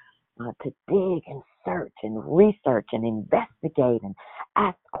untimely to dig and search and research and investigate and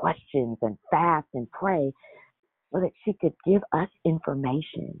ask questions and fast and pray so that she could give us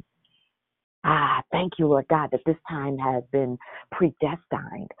information. Thank you, Lord God, that this time has been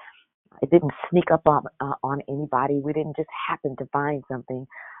predestined. It didn't sneak up on anybody. We didn't just happen to find something.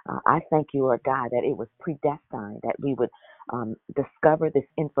 I thank you, Lord God, that it was predestined, that we would discover this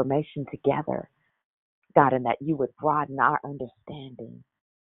information together, God, and that you would broaden our understanding.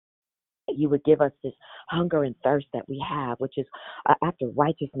 You would give us this hunger and thirst that we have, which is after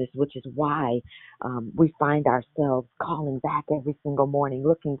righteousness, which is why we find ourselves calling back every single morning,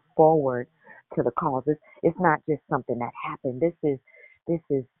 looking forward to the cause. It's not just something that happened. This was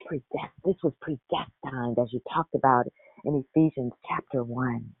predestined, as you talked about in Ephesians chapter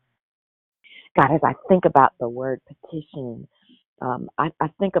 1. God, as I think about the word petition, I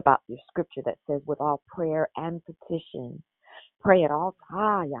think about your scripture that says, with all prayer and petition, pray at all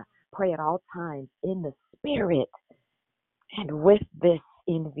times in the Spirit, and with this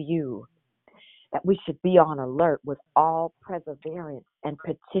in view, that we should be on alert with all perseverance and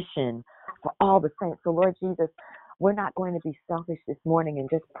petition for all the saints. So, Lord Jesus, we're not going to be selfish this morning and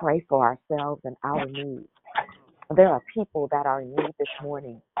just pray for ourselves and our needs. There are people that are in need this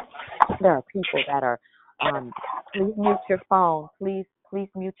morning. There are people that are, please mute your phone. Please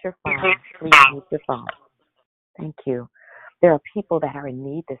mute your phone. Please mute your phone. Thank you. There are people that are in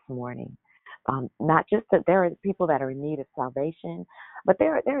need this morning. Not just that there are people that are in need of salvation, but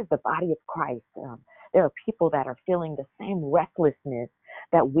there is the body of Christ. There are people that are feeling the same restlessness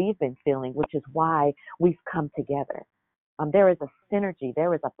that we've been feeling, which is why we've come together. There is a synergy.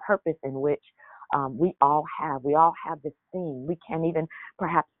 There is a purpose in which we all have this theme. We can't even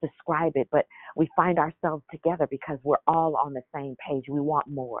perhaps describe it, but we find ourselves together because we're all on the same page. We want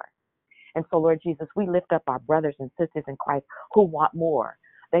more. And so, Lord Jesus, we lift up our brothers and sisters in Christ who want more.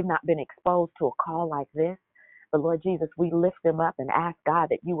 They've not been exposed to a call like this. But Lord Jesus, we lift them up and ask God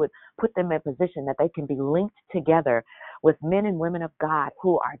that you would put them in a position that they can be linked together with men and women of God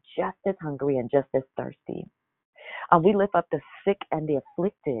who are just as hungry and just as thirsty. We lift up the sick and the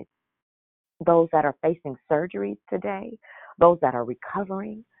afflicted, those that are facing surgeries today, those that are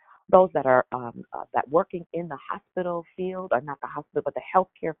recovering, those that are that working in the hospital field, or not the hospital, but the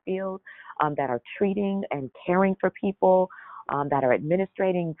healthcare field, that are treating and caring for people, that are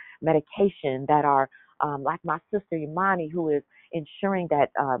administrating medication, that are like my sister Imani, who is ensuring that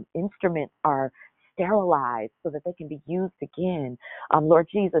instruments are sterilized so that they can be used again. Lord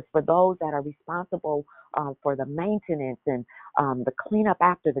Jesus, for those that are responsible for the maintenance and the cleanup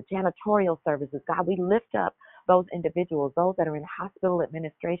after the janitorial services, God, we lift up those individuals, those that are in hospital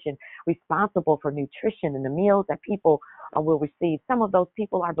administration, responsible for nutrition and the meals that people will receive. Some of those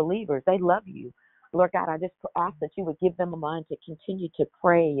people are believers. They love you. Lord God, I just ask that you would give them a mind to continue to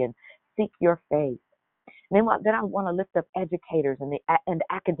pray and seek your face. Then I want to lift up educators and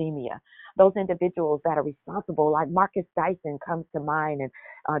academia, those individuals that are responsible, like Marcus Dyson comes to mind,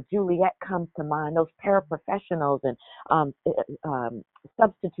 and Juliet comes to mind, those paraprofessionals and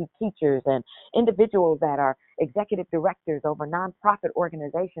substitute teachers and individuals that are executive directors over nonprofit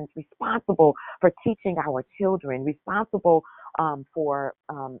organizations responsible for teaching our children, responsible for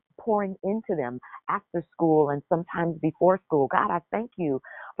pouring into them after school and sometimes before school. God, I thank you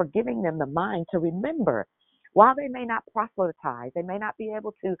for giving them the mind to remember. While they may not proselytize, they may not be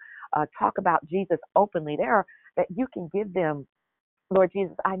able to talk about Jesus openly, that you can give them, Lord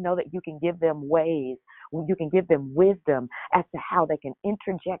Jesus, I know that you can give them ways, you can give them wisdom as to how they can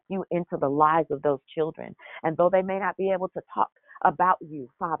interject you into the lives of those children. And though they may not be able to talk about you,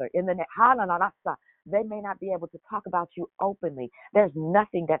 Father, they may not be able to talk about you openly. There's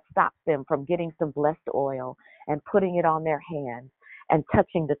nothing that stops them from getting some blessed oil and putting it on their hands and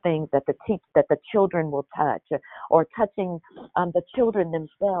touching the things that the children will touch, or touching the children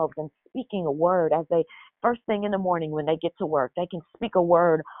themselves and speaking a word as they, first thing in the morning when they get to work, they can speak a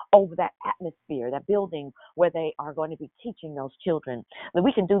word over that atmosphere, that building where they are going to be teaching those children. But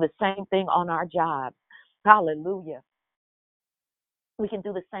we can do the same thing on our jobs. Hallelujah. We can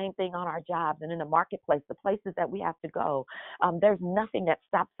do the same thing on our jobs and in the marketplace, the places that we have to go. There's nothing that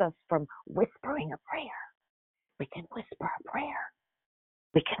stops us from whispering a prayer. We can whisper a prayer.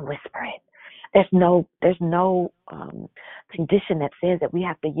 We can whisper it. There's no condition that says that we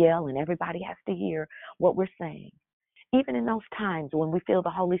have to yell and everybody has to hear what we're saying. Even in those times when we feel the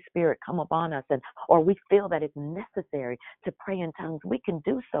Holy Spirit come upon us, or we feel that it's necessary to pray in tongues, we can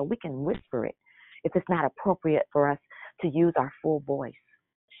do so. We can whisper it if it's not appropriate for us to use our full voice.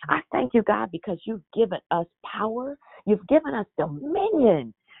 I thank you, God, because you've given us power. You've given us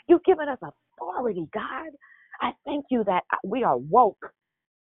dominion. You've given us authority, God. I thank you that we are woke.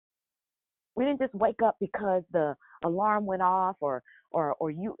 We didn't just wake up because the alarm went off, or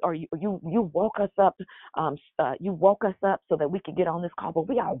you woke us up. You woke us up so that we could get on this call. But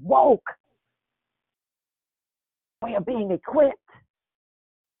we are woke. We are being equipped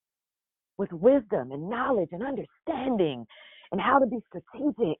with wisdom and knowledge and understanding, and how to be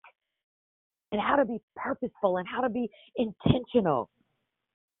strategic, and how to be purposeful, and how to be intentional.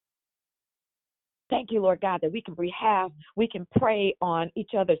 Thank you, Lord God, that we can pray on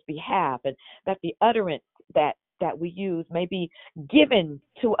each other's behalf, and that the utterance that we use may be given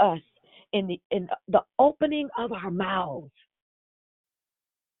to us in the opening of our mouths.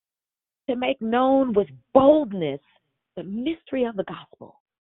 to make known with boldness the mystery of the gospel.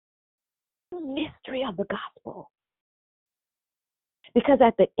 The mystery of the gospel. Because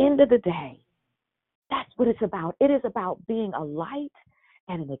at the end of the day, that's what it's about. It is about being a light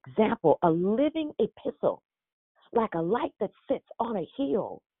and an example, a living epistle, like a light that sits on a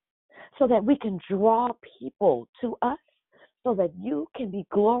hill, so that we can draw people to us, so that you can be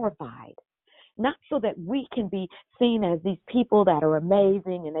glorified. Not so that we can be seen as these people that are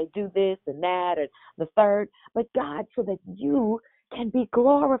amazing and they do this and that and the third, but God, so that you can be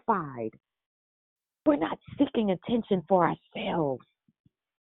glorified. We're not seeking attention for ourselves.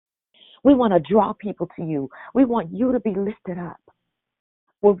 We want to draw people to you. We want you to be lifted up.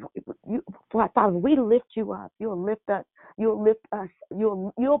 Father, we lift you up. You'll lift us. You'll lift us.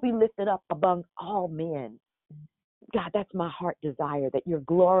 You'll be lifted up among all men. God, that's my heart desire, that you're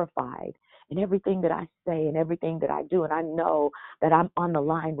glorified in everything that I say and everything that I do. And I know that I'm on the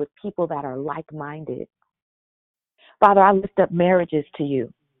line with people that are like-minded. Father, I lift up marriages to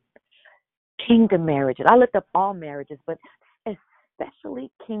you, kingdom marriages. I lift up all marriages, but especially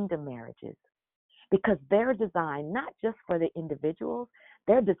kingdom marriages, because they're designed not just for the individuals,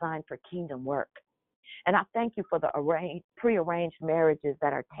 they're designed for kingdom work. And I thank you for the prearranged marriages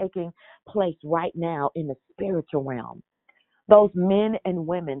that are taking place right now in the spiritual realm. Those men and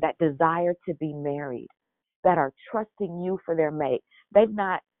women that desire to be married, that are trusting you for their mate. They've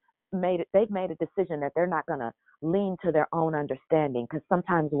made a decision that they're not going to lean to their own understanding, because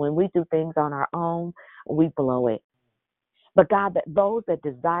sometimes when we do things on our own, we blow it. But God, that those that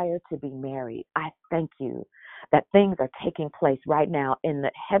desire to be married, I thank you that things are taking place right now in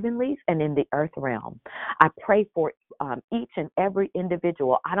the heavenlies and in the earth realm. I pray for each and every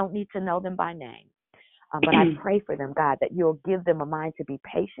individual. I don't need to know them by name, but I pray for them, God, that you'll give them a mind to be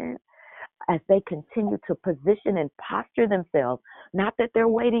patient as they continue to position and posture themselves, not that they're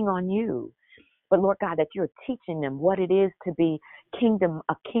waiting on you, but Lord God, that you're teaching them what it is to be a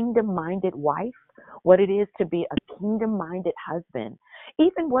kingdom-minded wife, what it is to be a kingdom-minded husband,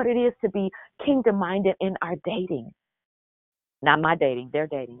 even what it is to be kingdom-minded in our dating. Not my dating, their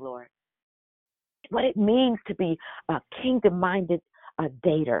dating, Lord. What it means to be a kingdom-minded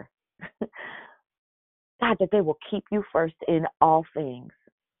dater. God, that they will keep you first in all things,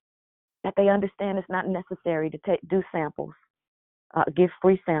 that they understand it's not necessary to do samples. Give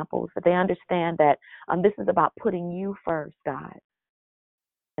free samples, but they understand that this is about putting you first, God,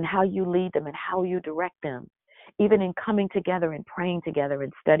 and how you lead them and how you direct them, even in coming together and praying together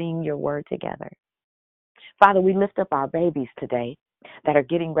and studying your word together. Father, we lift up our babies today that are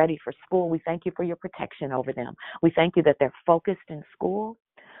getting ready for school. We thank you for your protection over them. We thank you that they're focused in school.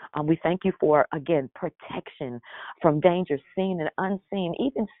 We thank you for, again, protection from dangers seen and unseen,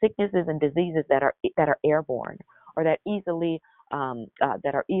 even sicknesses and diseases that are airborne or that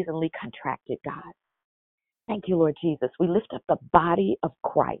are easily contracted, God. Thank you, Lord Jesus. We lift up the body of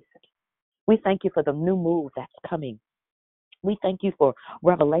Christ. We thank you for the new move that's coming. We thank you for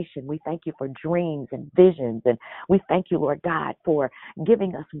revelation. We thank you for dreams and visions. And we thank you, Lord God, for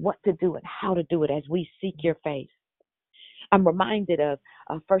giving us what to do and how to do it as we seek your face. I'm reminded of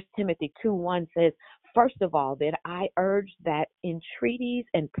 1 Timothy 2:1 says, first of all, that I urge that entreaties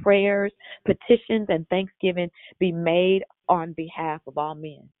and prayers, petitions and thanksgiving be made on behalf of all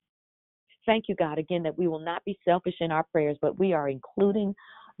men. Thank you, God, again, that we will not be selfish in our prayers, but we are including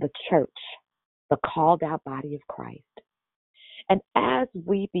the church, the called out body of Christ. And as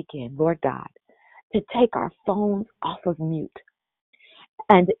we begin, Lord God, to take our phones off of mute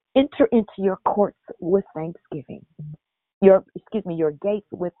and enter into your courts with thanksgiving, your gates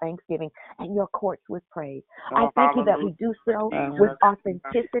with thanksgiving and your courts with praise. I thank you that we do so with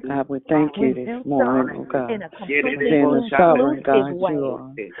authenticity. God, we thank you this morning, oh God. In a completely Being a sovereign God, way. you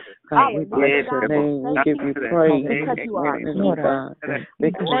are. God, we bless your name. We give you praise this morning, oh God.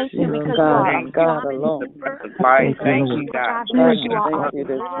 Because you are God and God alone. Thank you, God. God, we thank you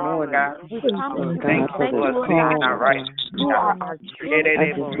this morning, oh God, for this call, oh God. I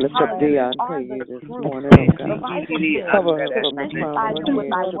just lift up Dion to you this morning, oh God. Cover her from the crown of her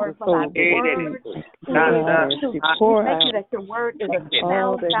head to the sole of her feet. Oh God, as she pour out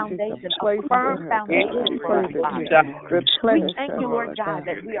all that she's placed in her, God, I pray that you replenish her, Lord God.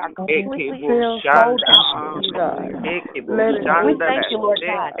 We are completely sold out, God. Let it we thank you, Lord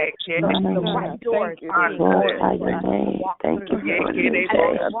God. The right doors are being opened. Thank you.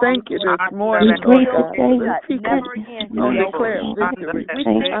 I thank you this morning, Lord God, for the people who declare victory.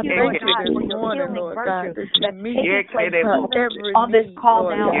 I thank you this morning, Lord God, that you meet on this call Lord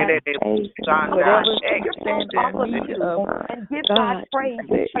now. God, whatever stand in need of, And give God, God praise.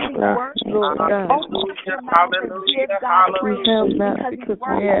 you say, Lord God, Open up your mouth and give God we praise. have not because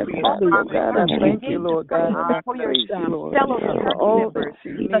we ask not. So God, I thank you, Lord God, and I for your praise you, Lord, fellow for all that she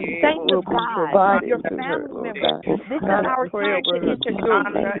the needs saints will of be God, provided your to her, family Lord members. God. This is God, I our pray time to over her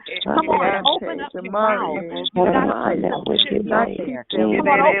children, intercede. Come on, open up your mouth. You got to God, keep them Come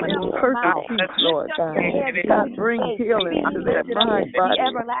on, open up in your perfect mouth. peace, Lord God. Lift up your head, God, be bring healing to their mind, body,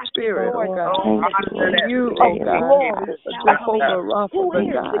 the and everlasting spirit, oh Lord, God. King You, of oh God, glory. Jehovah Rapha, Who the is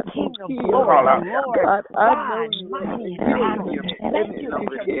God the who King of heals. glory? The Lord God, I know God, you mighty can heal battle. me. Thank And you if that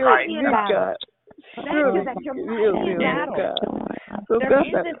you you're heal mighty in me, battle. God, Thank you surely that you you're can mighty heal in them, oh battle. God. So There God,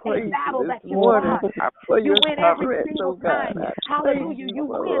 I isn't a praise battle you that this you morning lost. for You your win every strength, single oh God. time. I praise Hallelujah. you You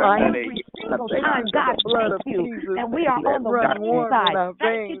for win life. every I single thank time. you for God, the blood thank of you Jesus that we are that on the runs winning warm in side. our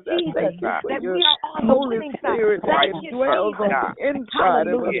Thank you, veins. I Jesus, thank you for that your we are on the Holy winning side. Spirit Thank that you, dwells on Jesus. the inside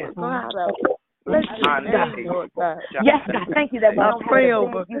of us. Hallelujah. God, I bless your name, Lord God. Yes, God, thank you that we I don't have pray to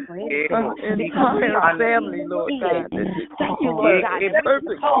over beg you for her anything because we entire are family, Lord God, healed. that you Thank keep you, Lord her God, in that we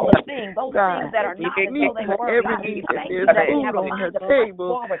can perfect call peace, those things God, that are that you not as meet though they her were. every God, need, we that thank you there's that we food have a on her mind to press table,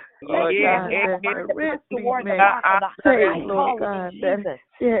 forward. Lord Thank you that God, we have a that mind her to rent press be toward the met mark of the paid, high Lord calling in God, that Jesus,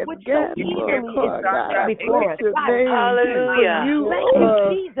 she has which so gas for her easily is car, God. I before bless us. your God, name, for you thank you, are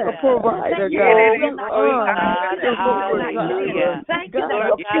Jesus. a provider, Thank you God. that you will You not are leave us Jehovah not Jireh. see. Thank you God, that I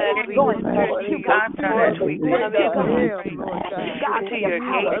you'll keep thank on you going this forward. morning You that will you are the great Thank you, I God. am, Lord Thank you, God. God, for your You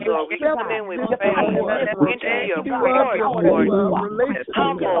power are to the keep, God. shepherd this Your power to morning, lift Lord God. you, You God. are Your the power true to walk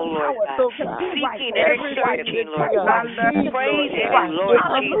relationship, God. power So to God, be right everything that she pray right, needs, Lord eat God, right.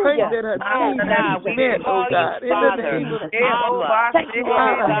 I pray Hallelujah. that her needs be met, oh God, in the name of Jesus. Thank you,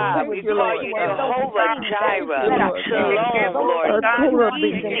 God, Lord I God. thank you, Lord God. Thank you, That are Lord God. painful, those Her things that you total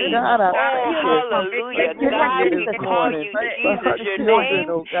need being, to God, I heal thank her you from. continue this morning for her children,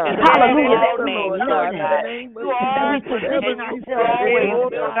 oh God. Hallelujah. That Father, we Lord God, in the name of that we Jesus, whatever position needs to ourselves be for done,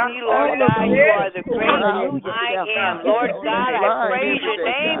 you, God. all of those that pour out Hallelujah. on this line every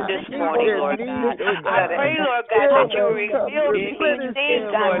day, God, meet their need, oh God. Fill their cup, replenish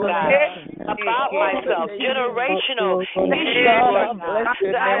them, Lord God. God, I bless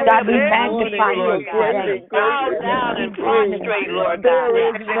your name God, we this morning. magnify You you are great today. and greatly to be praised. There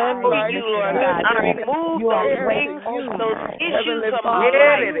is none like you, God. There can be You are compared great. to you. Heavenly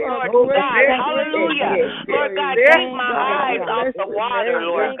Father, you are great and greatly to be praised. God, I bless your name this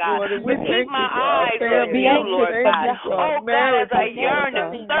morning. We thank you for our families. We thank you for our marriages, Lord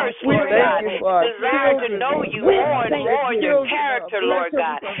God. We thank you for our children, Lord God. The children are a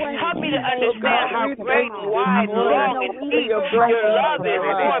blessing from you. So God, we thank you this morning for your blessings in our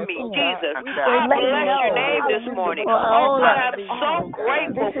lives, oh God. We thank you, Lord God, that you supply all our needs, oh God.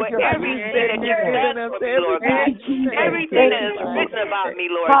 God, you said you've given us everything pertaining to this life.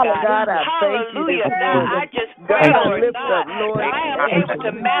 God, I thank you this morning. God, I lift up, Lord, every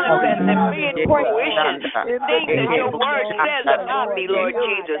need this morning, oh God. In the name of Jesus, Lord,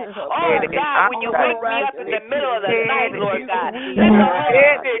 healing to her body, miraculous healing, you sweet, Lord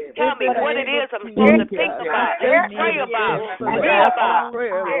God. In the name of Jesus, God, we thank you in advance for the answer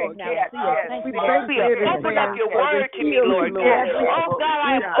prayer, Lord God. We thank you in advance for the healing, Lord God.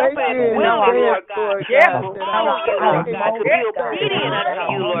 We thank you in advance, Lord God, that our body is acceptable unto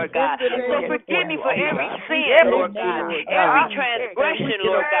you, in the name of Jesus, God. We thank you, Lord God. We can approach the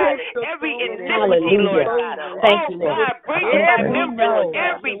throne of grace with boldness. Thank you, Lord. We know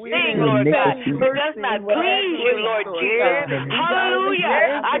that we can obtain mercy and find grace, Lord God. God, we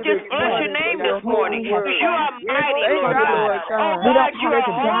thank you this morning for your holy word. We thank you, Lord God, that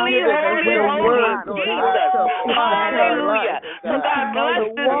you've given us your word, Lord God, to apply to our lives, oh God, to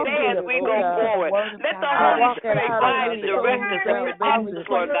walk in it, oh God, to walk it out on a daily basis.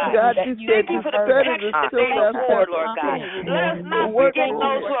 God, you said to study to show thyself approved, the workman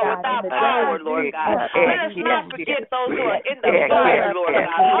that God, you God, I bless you. God, I thank you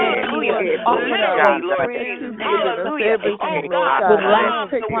that you are seeing our friends. You've given us everything, Lord God. Let's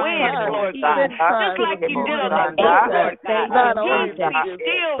take the time to spend time with you tonight, Lord God. Not only to just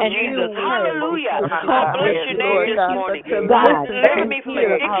commune to talk with you, Lord God, but to listen to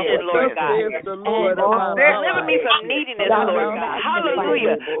hear what thus says the Lord about our lives.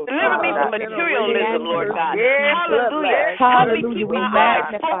 Hallelujah. Deliver me from materialism, Lord God. Hallelujah. We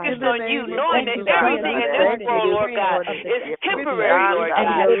magnify in the name of Jesus, God, we thank you this morning temporary, Lord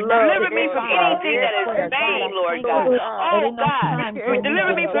God. Deliver me from anything that is vain, Lord God. Oh, God.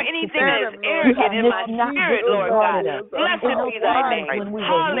 Deliver me from anything that is arrogant in my spirit, Lord God. Blessed be thy name.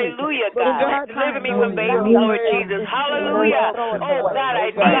 Hallelujah, God. Deliver me from baby, Lord Jesus. Hallelujah. Oh, God,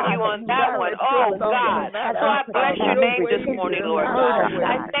 I thank you on that one. Oh, God. So I bless your name this morning, Lord God.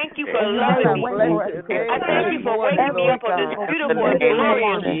 I thank you for loving me. I thank you for waking me up on this beautiful and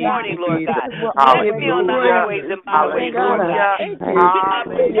glorious morning, Lord God. Bless me on the highways and byways, Lord God.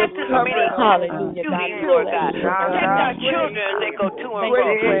 Protect us from any shootings, Lord God. Protect our children as they go to and fro.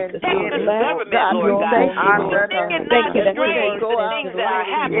 Protect this government, Lord God. Think it not strange the things that are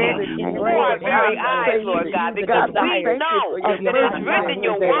happening before our very eyes, Lord God, because we know that it's written in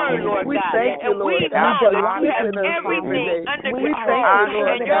your word, Lord God, and we know that you have everything under control,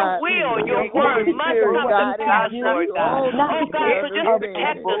 and your will, your word must come to pass, Lord God. Oh, God, so just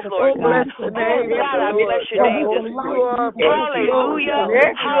protect us, Lord God. Oh, God, I bless your name this morning. Hallelujah.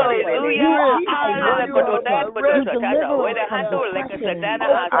 Hallelujah.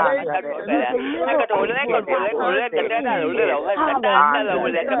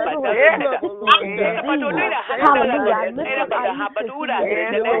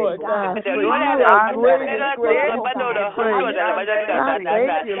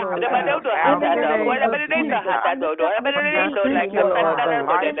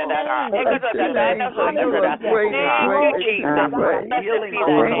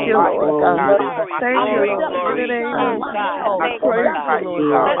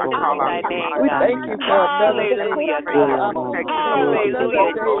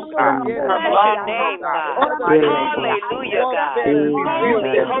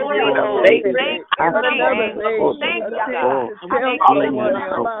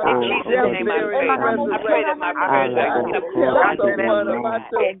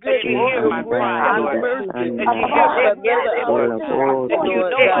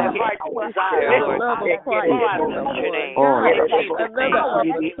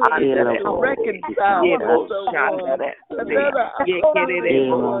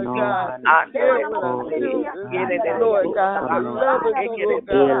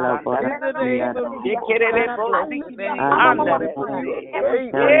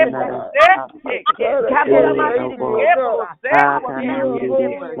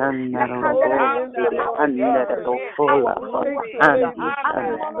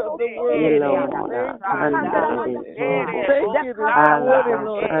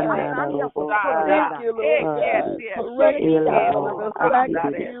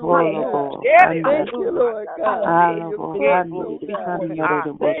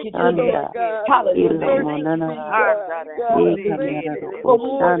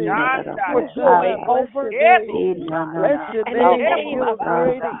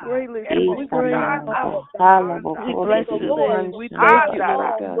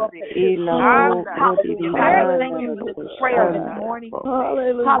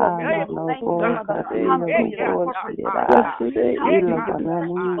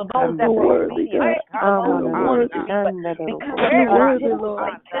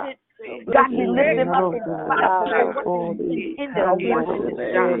 God, we lift them up in their worship.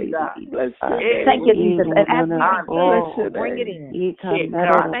 Thank you, Jesus. And as we bring it in,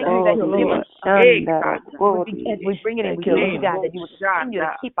 God, thank you that you give us as we bring it in, we believe, God, that you would continue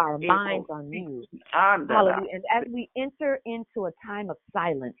to keep our minds on you. Hallelujah. And as we enter into a time of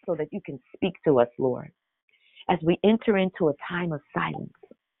silence so that you can speak to us, Lord, as we enter into a time of silence,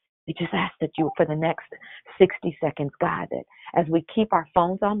 we just ask that you, for the next 60 seconds, God, that as we keep our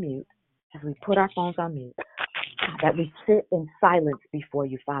phones on mute, as we put our phones on mute, that we sit in silence before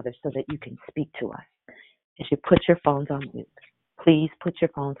you, Father, so that you can speak to us. As you put your phones on mute, please put your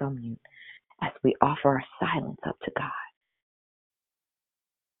phones on mute as we offer our silence up to God.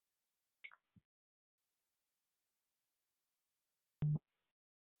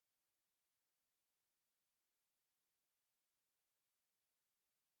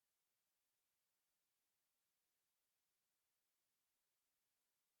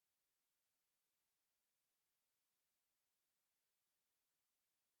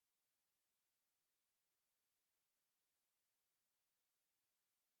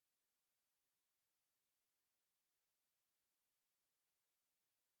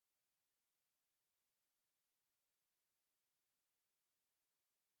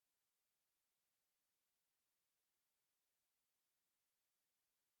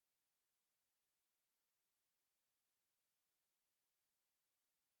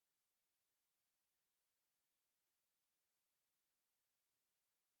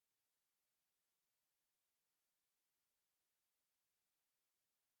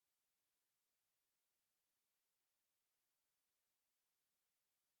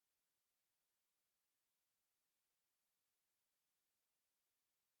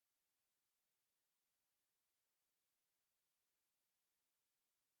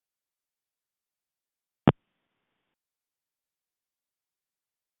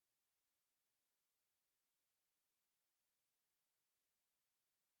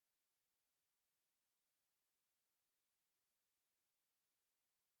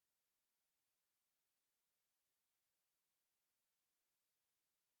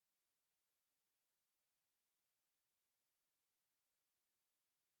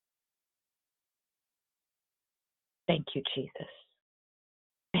 Thank you, Jesus.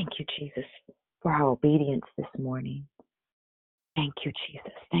 Thank you, Jesus, for our obedience this morning. Thank you,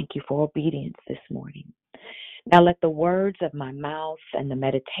 Jesus. Thank you for obedience this morning. Now let the words of my mouth and the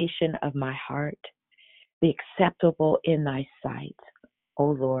meditation of my heart be acceptable in thy sight, O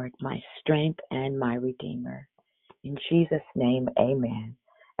Lord, my strength and my redeemer. In Jesus' name, amen,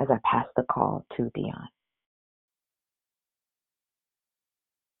 as I pass the call to Dion.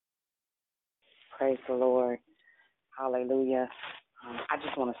 Praise the Lord. Hallelujah. I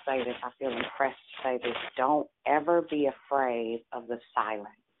just want to say this. I feel impressed to say this. Don't ever be afraid of the silence.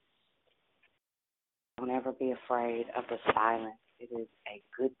 Don't ever be afraid of the silence. It is a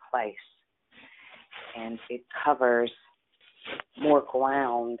good place, and it covers more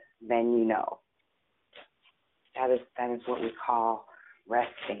ground than you know. That is what we call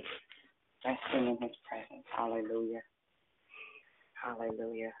resting in His presence. Hallelujah.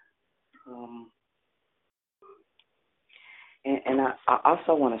 Hallelujah. And I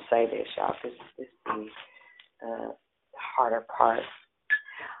also want to say this, y'all. This is the harder part.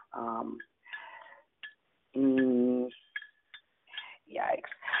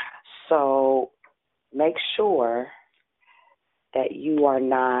 Yikes. So make sure that you are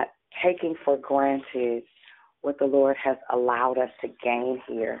not taking for granted what the Lord has allowed us to gain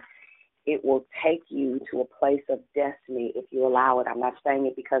here. It will take you to a place of destiny if you allow it. I'm not saying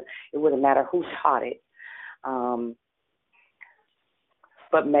it because it wouldn't matter who taught it.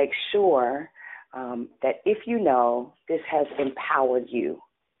 But make sure that if you know this has empowered you,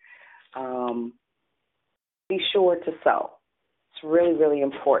 be sure to sow. It's really, really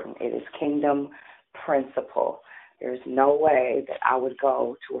important. It is kingdom principle. There's no way that I would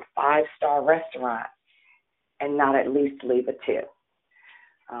go to a 5-star restaurant and not at least leave a tip.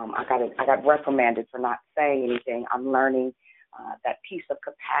 I got reprimanded for not saying anything. I'm learning that piece of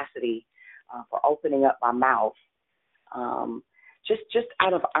capacity for opening up my mouth, just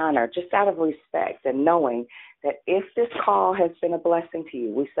out of honor, just out of respect, and knowing that if this call has been a blessing to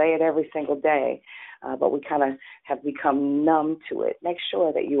you, we say it every single day, but we kind of have become numb to it. Make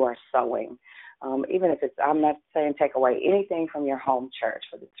sure that you are sowing. Even if it's, I'm not saying take away anything from your home church,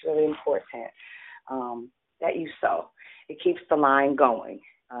 but it's really important that you sow. It keeps the line going.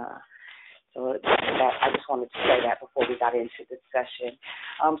 So that, I just wanted to say that before we got into discussion.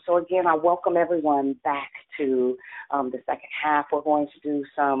 So again, I welcome everyone back to the second half. We're going to do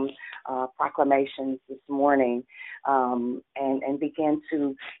some proclamations this morning and begin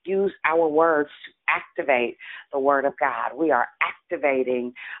to use our words to activate the Word of God. We are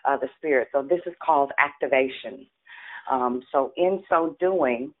activating the Spirit. So this is called activation. So in so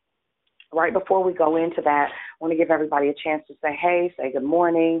doing, right before we go into that, I want to give everybody a chance to say hey, say good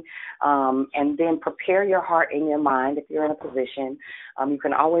morning, and then prepare your heart and your mind if you're in a position. You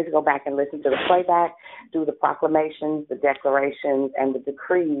can always go back and listen to the playback, do the proclamations, the declarations, and the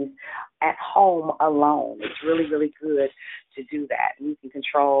decrees at home alone. It's really, really good to do that. You can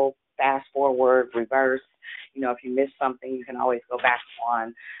control, fast forward, reverse. You know, if you miss something, you can always go back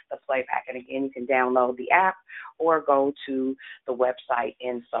on the playback. And again, you can download the app or go to the website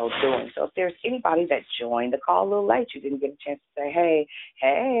in so doing. So if there's anybody that joined the call a little late, you didn't get a chance to say,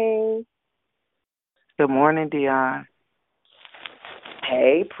 hey. Good morning, Dion.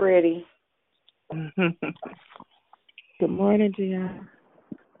 Hey, pretty. Good morning, Dion.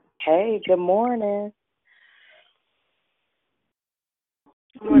 Hey, good morning.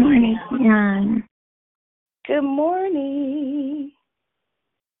 Good morning, Dion. Good morning.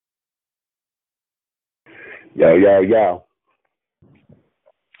 Yo, yo, yo.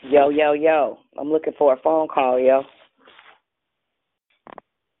 Yo, yo, yo. I'm looking for a phone call, yo.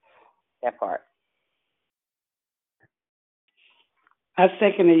 That part. I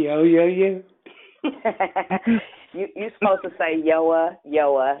second it, yo, yo, yo. You're supposed to say yoa,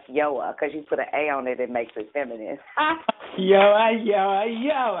 yoa, yoa, because you put an A on it, it makes it feminine. Yoa, yoa,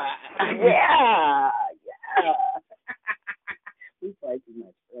 yoa. Yeah. We play too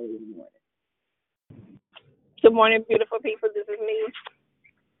much early in the morning. Good morning, beautiful people. This is me.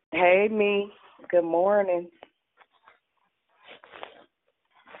 Hey, me. Good morning.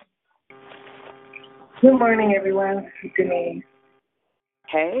 Good morning, everyone. Good morning.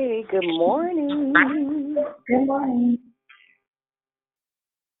 Hey, good morning. Good morning.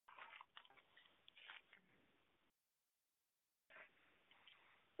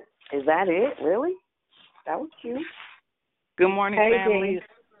 Is that it? Really? That was cute. Good morning, family.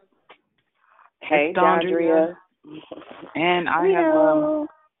 Hey, Dondria. And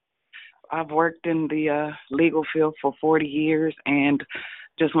I've worked in the legal field for 40 years and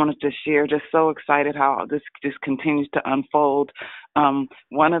just wanted to share, just so excited how this just continues to unfold.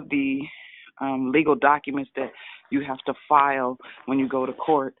 One of the legal documents that you have to file when you go to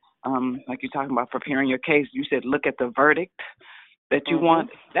court. Like you're talking about preparing your case. You said look at the verdict that you want.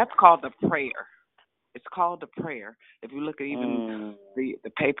 That's called the prayer. It's called the prayer. If you look at even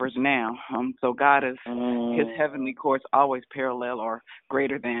the papers now, so God is His heavenly courts always parallel or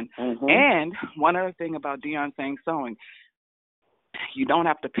greater than. And one other thing about Dion saying sowing, you don't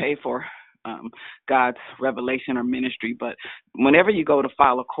have to pay for God's revelation or ministry, but whenever you go to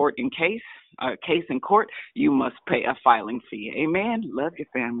file a case in court, you must pay a filing fee. Amen. Love your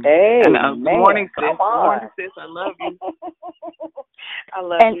family. Hey, and, good morning, sis. Come on. Morning, sis. I love you. I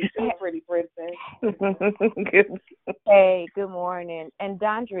love you too, pretty princess. Hey, good morning. And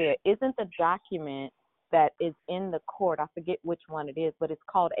Dondria, isn't the document that is in the court, I forget which one it is, but it's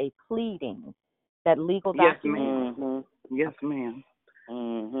called a pleading, that legal document? Yes, ma'am. Yes, ma'am.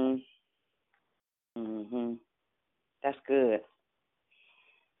 That's good.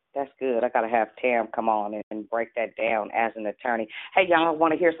 That's good. I got to have Tam come on and break that down as an attorney. Hey, y'all,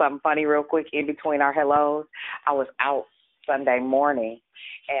 want to hear something funny real quick in between our hellos? I was out Sunday morning,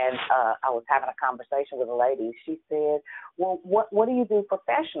 and I was having a conversation with a lady. She said, well, what do you do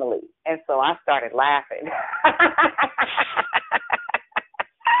professionally? And so I started laughing.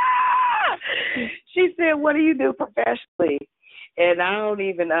 She said, what do you do professionally? And I don't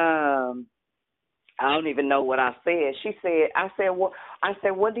even know what I said. She said, I said,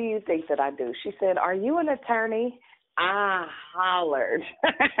 what do you think that I do? She said, are you an attorney? I hollered.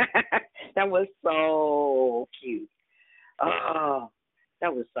 That was so cute. Oh,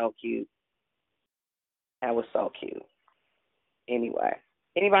 that was so cute. That was so cute. Anyway,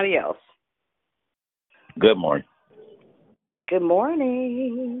 anybody else? Good morning. Good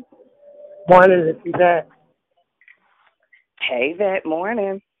morning. Morning, this is Yvette. Hey, Yvette,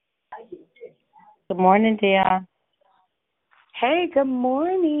 morning. Good morning, Dia. Hey, good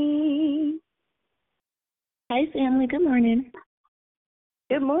morning. Hi, family. Good morning.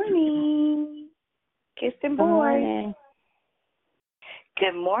 Good morning. Kiss them boys. Morning.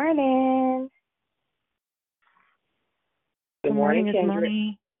 Good morning. Good morning, Kendrick.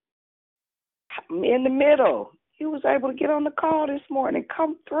 Money. In the middle. You was able to get on the call this morning.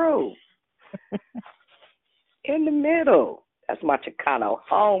 Come through. In the middle. That's my Chicano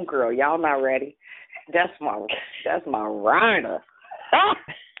homegirl. Y'all not ready? That's my rider.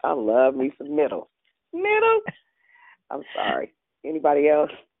 I love me some middle. Middle. I'm sorry. Anybody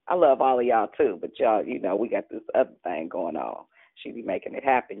else? I love all of y'all too, but y'all, we got this other thing going on. She be making it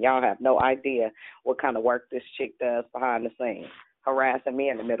happen. Y'all have no idea what kind of work this chick does behind the scenes, harassing me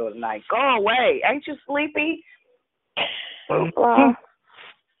in the middle of the night. Go away. Ain't you sleepy?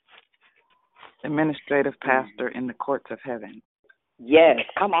 Administrative pastor in the courts of heaven. Yes,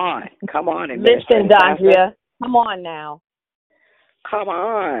 come on. Come on. Listen, Dondria. Come on now. Come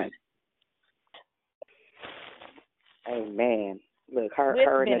on. Amen. Look,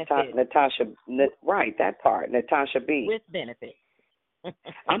 her and Natasha, right, that part, Natasha B. With benefits.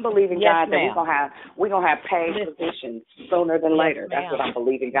 I'm believing Yes, God that we're gonna have paid positions sooner than later. Yes, That's what I'm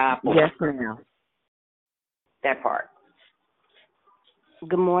believing God for. Yes, ma'am. That part.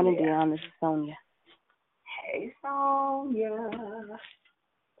 Good morning, Dion. This is Sonia. Hey, Sonia.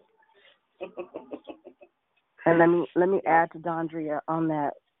 And let me add to Dondria on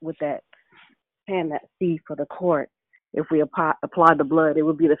that with that paying that fee for the court. If we apply the blood, it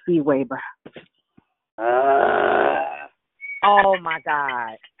would be the fee waiver. Oh my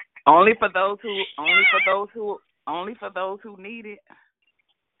God! Only for those who need it.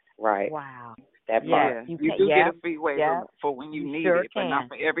 Right. Wow. That part. Yeah, you do get a fee waiver for when you need it, but not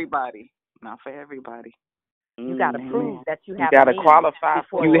for everybody. Not for everybody. You got to prove that you have. You got to qualify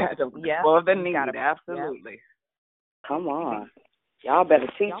for you have to for the need. Absolutely. Come on. Y'all better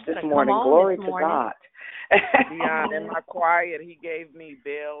teach this morning. Glory to God. Dion, in my quiet, he gave me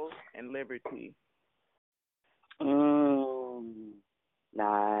bail and liberty.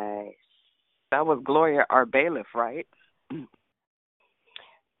 Nice. That was Gloria, our bailiff, right?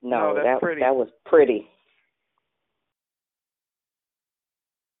 No, that was pretty.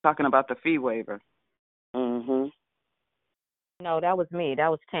 Talking about the fee waiver. No, that was me. That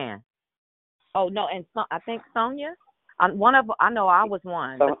was Tan. Oh no, and I think Sonia. One of I know I was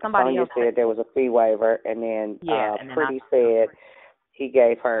one, but somebody Sonia else said there was a fee waiver, and then Pretty said he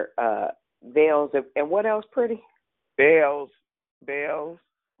gave her bails and what else, Pretty? Bails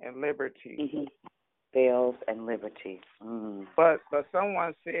and liberty. Bails and liberty. But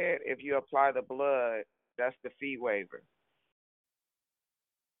someone said if you apply the blood, that's the fee waiver.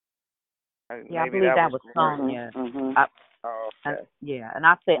 Yeah, I believe that was Sonia. Okay. And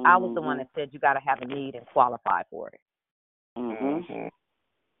I said I was the one that said you got to have a need and qualify for it.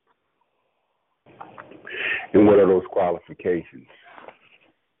 And what are those qualifications?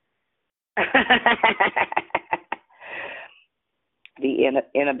 The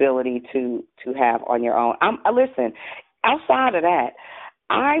inability to have on your own. Listen, outside of that,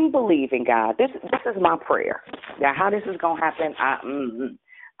 I'm believing God. This is my prayer. Now, how this is going to happen,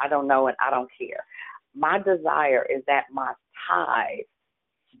 I don't know, and I don't care. My desire is that my tithe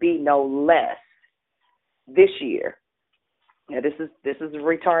be no less this year. Now, this is a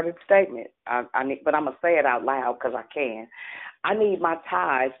retarded statement. I need, but I'm gonna say it out loud because I can. I need my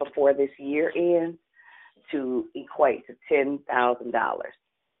tithe before this year ends to equate to $10,000. That's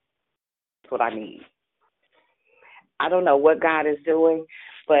what I need. I don't know what God is doing,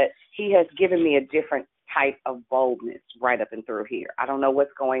 but He has given me a different type of boldness right up and through here. I don't know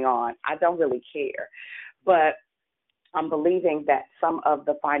what's going on. I don't really care, but I'm believing that some of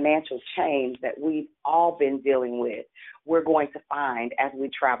the financial change that we've all been dealing with, we're going to find as we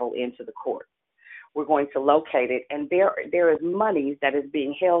travel into the court. We're going to locate it, and there is money that is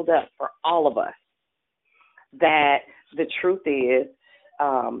being held up for all of us. That the truth is,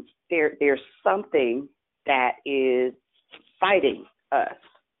 there's something that is fighting us.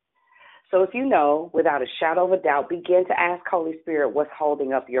 So if you know, without a shadow of a doubt, begin to ask Holy Spirit what's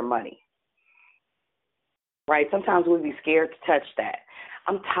holding up your money. Right? Sometimes we'd be scared to touch that.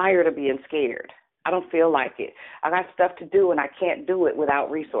 I'm tired of being scared. I don't feel like it. I got stuff to do, and I can't do it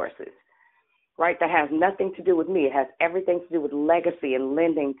without resources. Right? That has nothing to do with me. It has everything to do with legacy and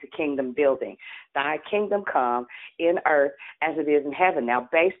lending to kingdom building. Thy kingdom come in earth as it is in heaven. Now,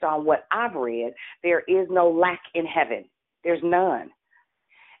 based on what I've read, there is no lack in heaven. There's none.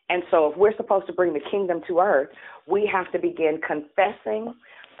 And so if we're supposed to bring the kingdom to earth, we have to begin confessing,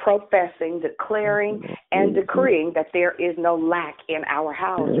 professing, declaring, and decreeing that there is no lack in our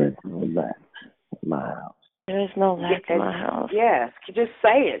houses. There is no lack in my house. Yes, just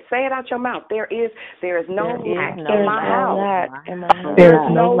say it. Say it out your mouth. There is no lack in my house. There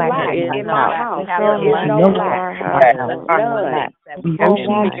is no lack in my house. There is no lack.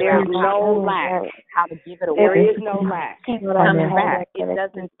 There is no lack. How to give it away. There is no lack. Keeps coming back. It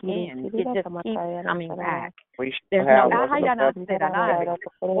doesn't end. It just keeps coming back. There's no lack.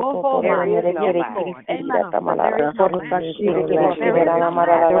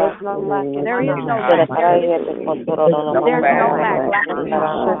 There is no lack. There is no lack.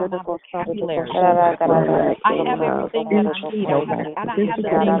 There's no lack. I have everything that I need. And I have the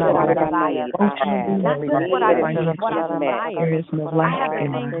things that I desire. Not just what I desire. I have the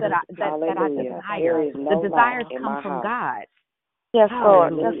things that I desire. The desires come from God. Yes,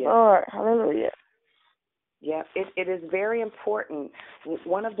 Lord. Yes, Lord. Hallelujah. Yeah, it is very important.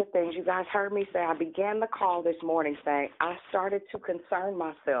 One of the things you guys heard me say, I began the call this morning saying I started to concern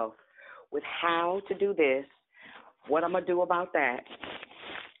myself with how to do this, what I'm going to do about that.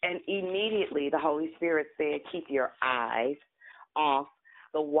 And immediately the Holy Spirit said, keep your eyes off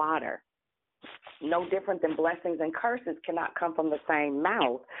the water. No different than blessings and curses cannot come from the same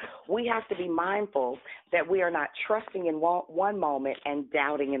mouth. We have to be mindful that we are not trusting in one moment and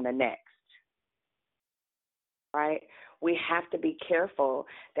doubting in the next. Right? We have to be careful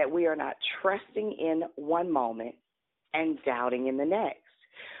that we are not trusting in one moment and doubting in the next.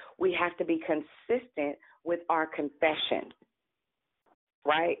 We have to be consistent with our confession.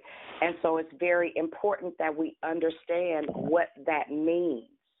 Right? And so it's very important that we understand what that means.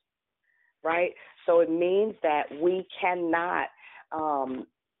 Right? So it means that we cannot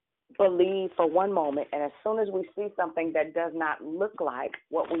believe for one moment, and as soon as we see something that does not look like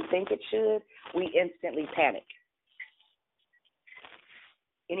what we think it should, we instantly panic.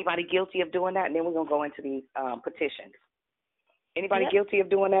 Anybody guilty of doing that? And then we're going to go into these petitions. Anybody guilty of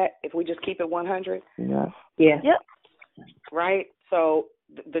doing that if we just keep it 100? Yeah. Yeah. Yep. Right? So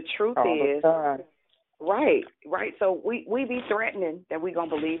the truth is, right. So we be threatening that we're going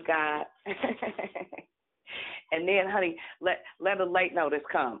to believe God. And then, honey, let a late notice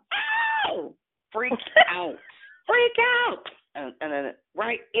come. Ow! Freak out. Freak out. And then,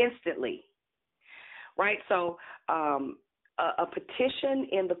 right, instantly. Right? So a petition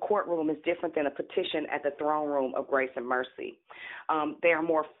in the courtroom is different than a petition at the throne room of grace and mercy. They are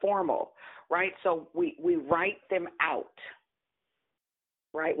more formal, right? So we write them out,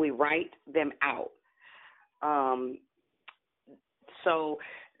 right? We write them out. So,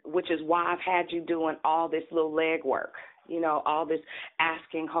 which is why I've had you doing all this little legwork, all this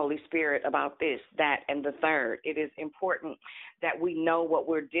asking Holy Spirit about this, that, and the third. It is important that we know what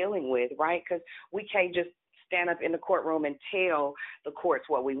we're dealing with, right? Because we can't just stand up in the courtroom and tell the courts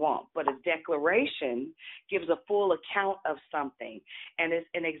what we want. But a declaration gives a full account of something, and it's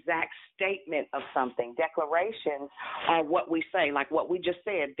an exact statement of something. Declarations are what we say, like what we just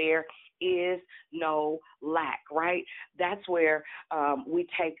said. There is no lack, right? That's where we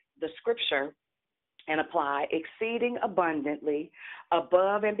take the scripture and apply exceeding abundantly,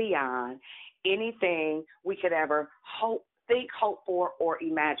 above and beyond anything we could ever hope for, or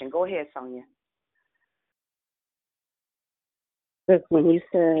imagine. Go ahead, Sonia. Look, when you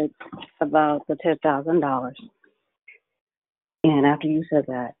said about the $10,000, and after you said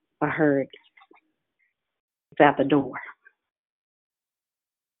that, I heard it's at the door.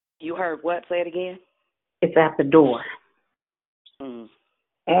 You heard what? Say it again. It's at the door. Mm.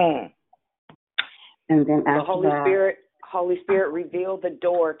 And then after the Holy Spirit revealed the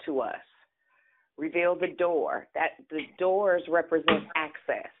door to us. Reveal the door. That the doors represent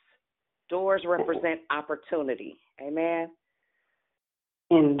access. Doors represent opportunity. Amen.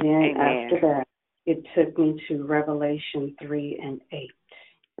 And then Amen. After that, it took me to Revelation 3:8.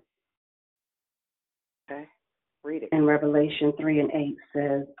 Okay. Read it. And Revelation 3:8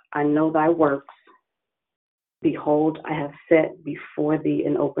 says, I know thy works. Behold, I have set before thee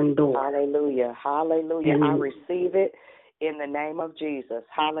an open door. Hallelujah. Hallelujah. I receive it in the name of Jesus.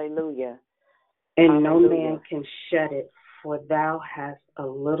 Hallelujah. And no man can shut it, for thou hast a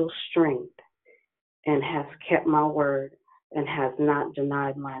little strength, and hast kept my word, and hast not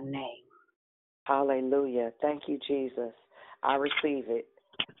denied my name. Hallelujah. Thank you, Jesus. I receive it.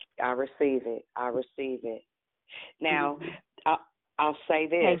 I receive it. I receive it. Now, I'll say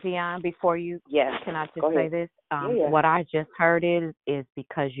this. Hey, Dion, before you, yes, can I just say this? Yeah. What I just heard is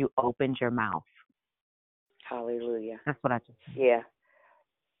because you opened your mouth. Hallelujah. That's what I just said. Yeah.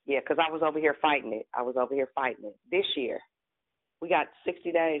 Yeah, because I was over here fighting it. This year, we got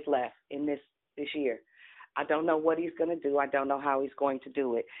 60 days left in this year. I don't know what he's going to do. I don't know how he's going to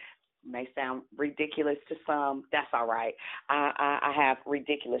do it. May sound ridiculous to some. That's all right. I have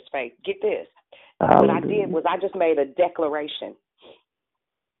ridiculous faith. Get this. What I did was I just made a declaration.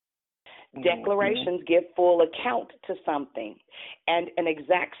 Declarations give full account to something and an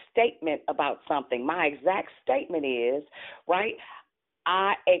exact statement about something. My exact statement is, right,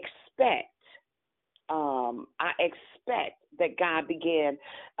 I expect that God began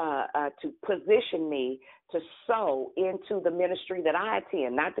to position me to sow into the ministry that I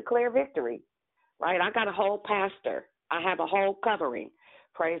attend, not declare victory, right? I got a whole pastor. I have a whole covering,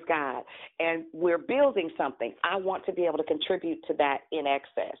 praise God, and we're building something. I want to be able to contribute to that in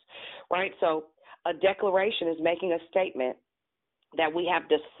excess, right? So a declaration is making a statement that we have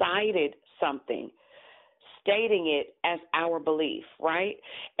decided something, stating it as our belief, right?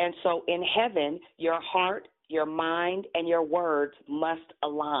 And so in heaven, your heart, your mind, and your words must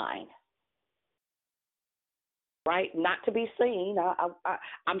align, right? Not to be seen.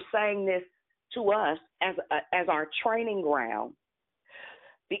 I'm saying this to us as our training ground,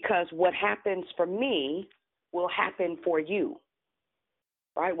 because what happens for me will happen for you,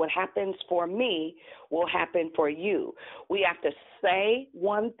 right? What happens for me will happen for you. We have to say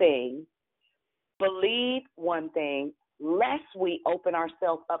one thing, believe one thing, lest we open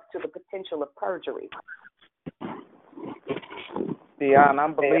ourselves up to the potential of perjury. Dion,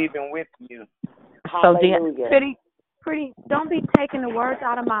 I'm believing with you. So, Dion, pretty, don't be taking the words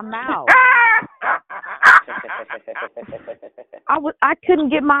out of my mouth. I couldn't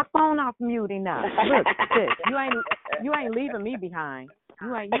get my phone off mute enough. Look, sis, you ain't leaving me behind.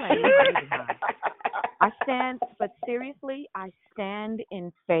 You ain't leaving me behind. Seriously, I stand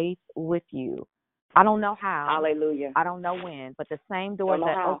in faith with you. I don't know how. Hallelujah. I don't know when, but the same doors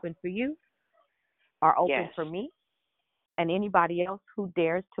that open for you are open for me and anybody else who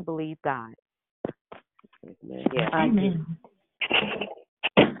dares to believe God. Yeah. Amen.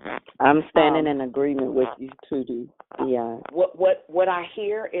 I'm standing in agreement with you too, Dion. What I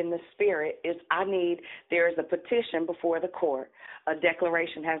hear in the spirit is there is a petition before the court. A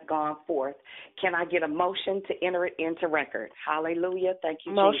declaration has gone forth. Can I get a motion to enter it into record? Hallelujah. Thank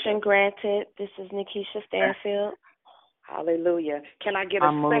you, Motion Jesus. granted. This is Nikisha Stanfield. Hallelujah. Can I get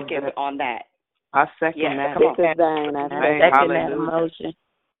a second on that? I second that. Come on. This is Diane. I second that motion.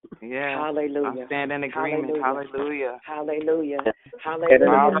 Yeah. Hallelujah. I stand in agreement. Hallelujah. Hallelujah.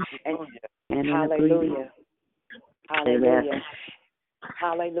 Hallelujah. Hallelujah. Hallelujah.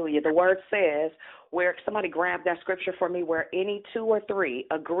 Hallelujah. The word says, where somebody grab that scripture for me, where any two or three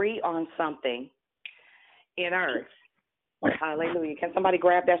agree on something in earth. Hallelujah. Can somebody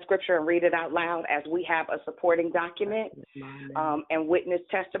grab that scripture and read it out loud as we have a supporting document and witness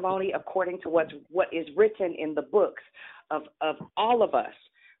testimony according to what is written in the books of all of us,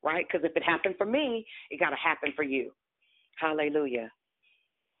 right? Because if it happened for me, it got to happen for you. Hallelujah.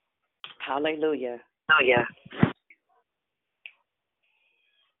 Hallelujah. Oh, yeah.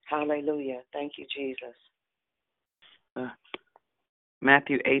 Hallelujah. Thank you, Jesus.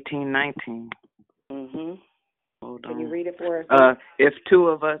 Matthew 18:19. Hold on. Can you read it for us? If two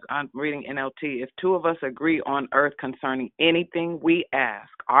of us, I'm reading NLT, if two of us agree on earth concerning anything we ask,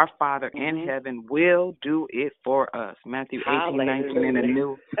 our Father in heaven will do it for us. Matthew 18:19 in the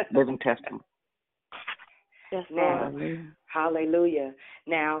New Living Testament. Yes, now, hallelujah.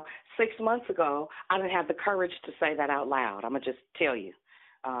 Now, 6 months ago, I didn't have the courage to say that out loud. I'm going to just tell you.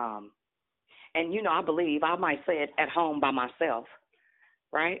 And, you know, I believe I might say it at home by myself,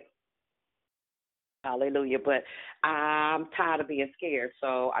 right? Hallelujah. But I'm tired of being scared,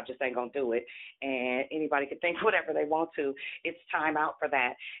 so I just ain't going to do it. And anybody can think whatever they want to. It's time out for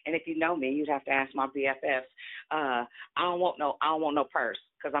that. And if you know me, you'd have to ask my BFFs. I don't want no purse,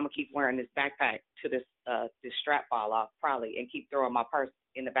 because I'm going to keep wearing this backpack to this strap fall off probably and keep throwing my purse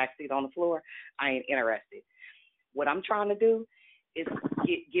in the back seat on the floor. I ain't interested. What I'm trying to do is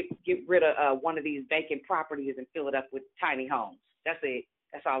get rid of one of these vacant properties and fill it up with tiny homes. That's it.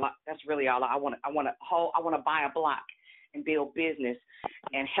 That's all. That's really all I want. I want to buy a block and build business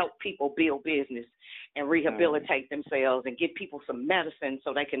and help people build business and rehabilitate themselves and give people some medicine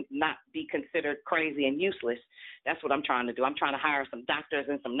so they can not be considered crazy and useless. That's what I'm trying to do. I'm trying to hire some doctors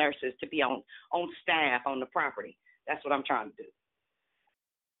and some nurses to be on staff on the property. That's what I'm trying to do.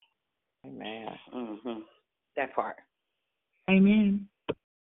 Amen. That part. Amen.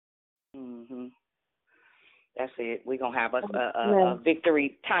 That's it. We're going to have us a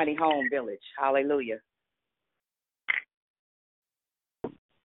victory tiny home village. Hallelujah.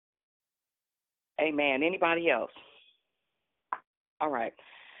 Amen. Anybody else? All right.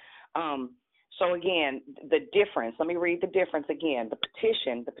 So again, the difference, let me read the difference again. The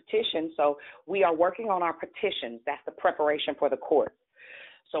petition. So we are working on our petitions. That's the preparation for the court.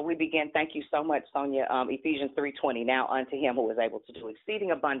 So we begin, thank you so much, Sonia, Ephesians 3:20, now unto him who is able to do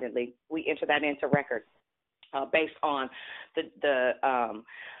exceeding abundantly. We enter that into record based on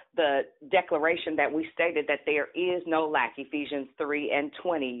the declaration that we stated that there is no lack, Ephesians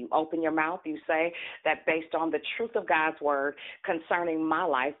 3:20. You open your mouth, you say that based on the truth of God's word concerning my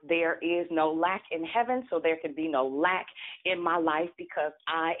life, there is no lack in heaven, so there can be no lack in my life because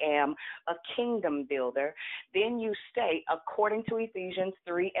I am a kingdom builder. Then you state, according to Ephesians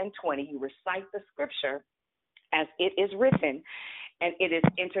 3:20, you recite the scripture as it is written, and it is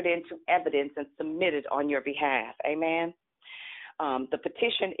entered into evidence and submitted on your behalf. Amen. The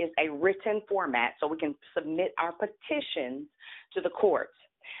petition is a written format, so we can submit our petitions to the courts.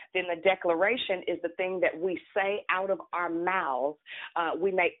 Then the declaration is the thing that we say out of our mouths.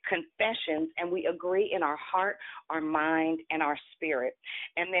 We make confessions, and we agree in our heart, our mind, and our spirit.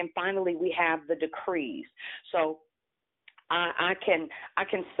 And then finally, we have the decrees. So I can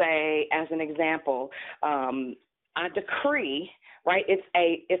say, as an example, I decree, right?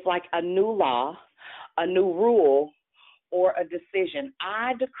 It's like a new law, a new rule, or a decision.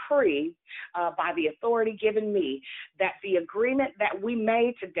 I decree by the authority given me that the agreement that we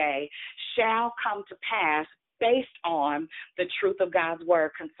made today shall come to pass based on the truth of God's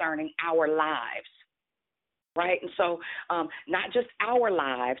word concerning our lives. Right? And so not just our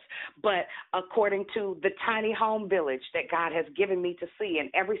lives, but according to the tiny home village that God has given me to see. And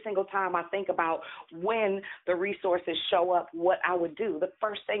every single time I think about when the resources show up, what I would do, the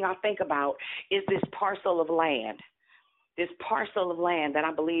first thing I think about is this parcel of land. This parcel of land that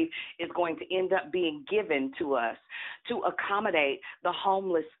I believe is going to end up being given to us to accommodate the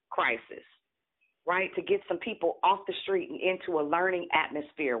homeless crisis, right? To get some people off the street and into a learning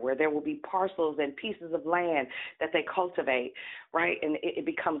atmosphere where there will be parcels and pieces of land that they cultivate, right? And it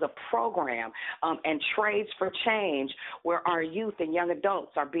becomes a program and trades for change where our youth and young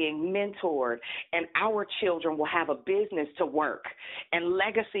adults are being mentored, and our children will have a business to work, and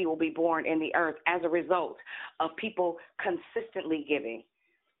legacy will be born in the earth as a result of people consistently giving,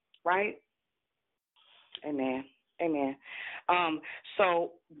 right? Amen. Amen.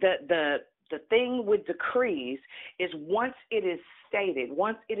 So the thing with decrees is once it is stated,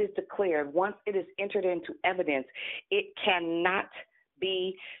 once it is declared, once it is entered into evidence, it cannot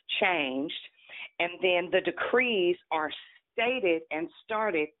be changed. And then the decrees are stated and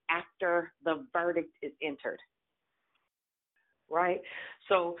started after the verdict is entered. Right?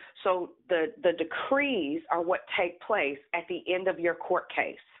 So the decrees are what take place at the end of your court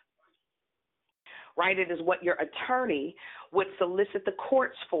case. Right? It is what your attorney would solicit the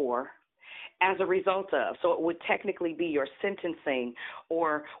courts for as a result of. So it would technically be your sentencing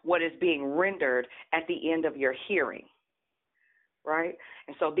or what is being rendered at the end of your hearing. right?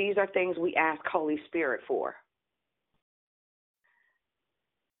 And so these are things we ask Holy Spirit for.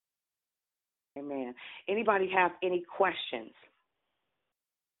 Amen. Anybody have any questions?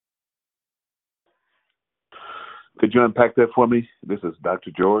 Could you unpack that for me? This is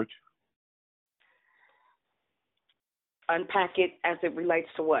Dr. George. Unpack it as it relates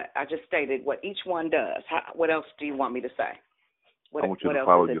to what? I just stated what each one does. What else do you want me to say? I want you to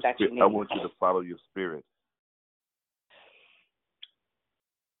follow your spirit. I want you to follow your spirit.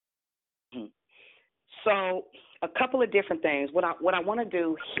 So a couple of different things. What I want to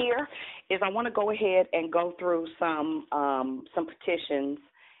do here is I want to go ahead and go through some petitions,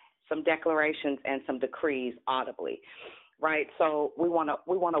 some declarations, and some decrees audibly, right? So we want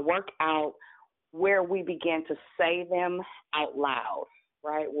to work out where we begin to say them out loud,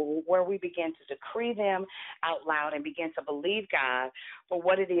 right? Where we begin to decree them out loud and begin to believe God for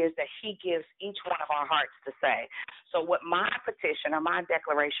what it is that he gives each one of our hearts to say. So what my petition or my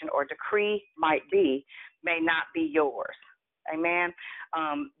declaration or decree might be may not be yours. Amen.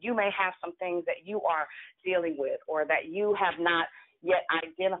 You may have some things that you are dealing with or that you have not yet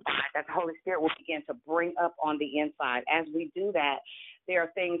identified that the Holy Spirit will begin to bring up on the inside. As we do that, there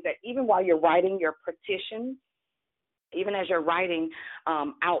are things that even while you're writing your petition, even as you're writing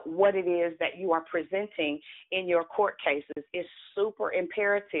out what it is that you are presenting in your court cases, it's super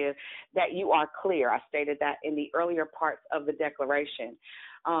imperative that you are clear. I stated that in the earlier parts of the declaration.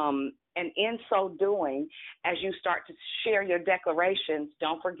 And in so doing, as you start to share your declarations,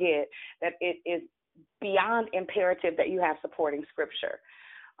 don't forget that it is beyond imperative that you have supporting scripture.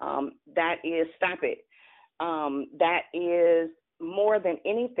 That is, stop it. That is more than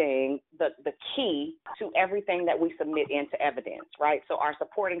anything, the key to everything that we submit into evidence, right? So our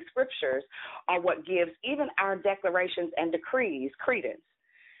supporting scriptures are what gives even our declarations and decrees credence,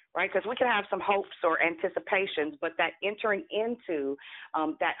 right? Because we can have some hopes or anticipations, but that entering into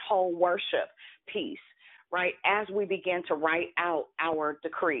that whole worship piece, right, as we begin to write out our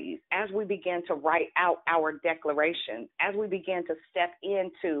decrees, as we begin to write out our declarations, as we begin to step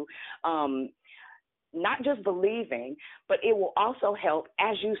into not just believing, but it will also help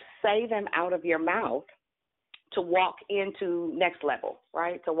as you say them out of your mouth to walk into next level,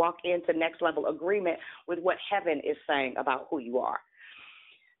 right? To walk into next level agreement with what heaven is saying about who you are.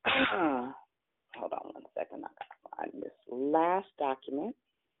 Hold on 1 second. I got to find this last document.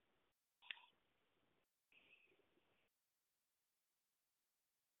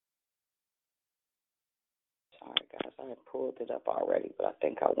 Sorry, guys, I had pulled it up already, but I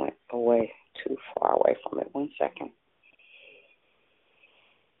think I went too far away from it. 1 second.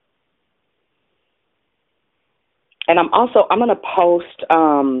 And I'm going to post,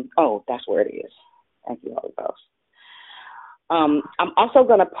 that's where it is. Thank you, Holy Ghost. I'm also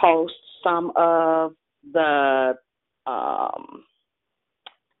going to post some of the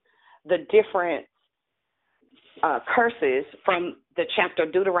different curses from the chapter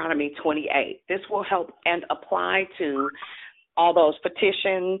Deuteronomy 28. This will help and apply to all those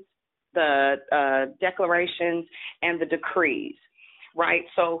petitions, the declarations, and the decrees, right?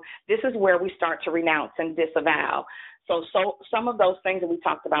 So this is where we start to renounce and disavow. So some of those things that we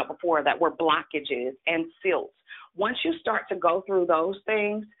talked about before that were blockages and silts, once you start to go through those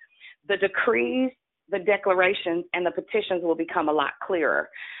things, the decrees, the declarations, and the petitions will become a lot clearer.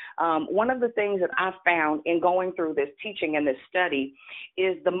 One of the things that I've found in going through this teaching and this study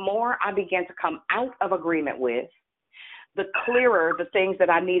is the more I began to come out of agreement with, the clearer the things that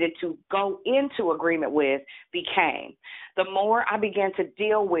I needed to go into agreement with became. The more I began to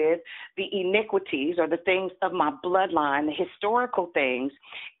deal with the iniquities or the things of my bloodline, the historical things,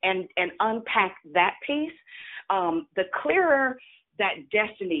 and unpack that piece, the clearer that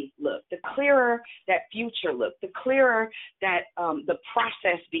destiny looked, the clearer that future looked, the clearer that the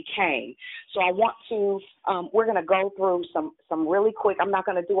process became. So I want to, we're going to go through some really quick, I'm not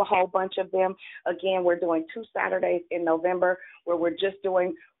going to do a whole bunch of them. Again, we're doing 2 Saturdays in November where we're just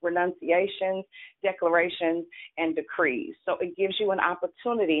doing renunciations, declarations, and decrees. So it gives you an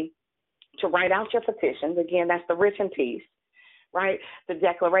opportunity to write out your petitions. Again, that's the written piece, right? The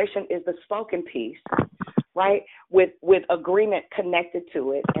declaration is the spoken piece, right, with agreement connected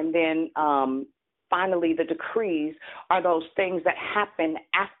to it. And then finally, the decrees are those things that happen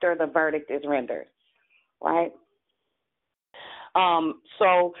after the verdict is rendered, right?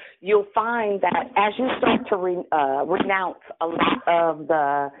 So you'll find that as you start to renounce a lot of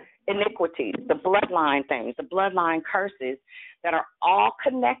the iniquities, the bloodline things, the bloodline curses that are all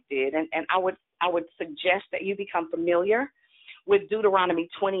connected, and I would suggest that you become familiar with Deuteronomy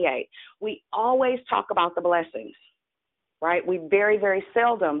 28. We always talk about the blessings, right? We very, very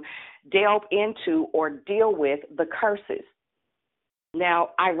seldom delve into or deal with the curses, Now,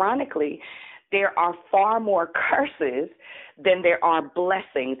 ironically, there are far more curses than there are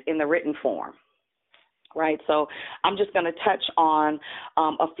blessings in the written form, right? So I'm just going to touch on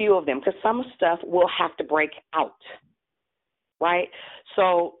a few of them because some stuff will have to break out, right?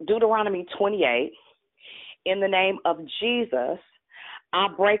 So Deuteronomy 28, in the name of Jesus, I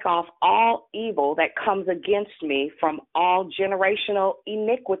break off all evil that comes against me from all generational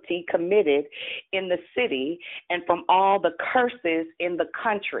iniquity committed in the city and from all the curses in the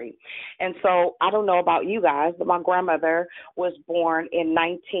country. And so I don't know about you guys, but my grandmother was born in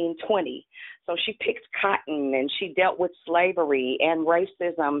 1920. So she picked cotton and she dealt with slavery and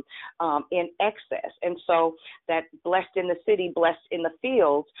racism in excess. And so that blessed in the city, blessed in the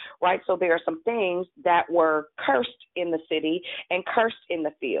fields, right? So there are some things that were cursed in the city and cursed in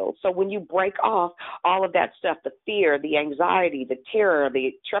the field. So when you break off all of that stuff, the fear, the anxiety, the terror,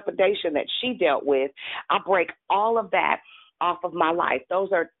 the trepidation that she dealt with, I break all of that off of my life. Those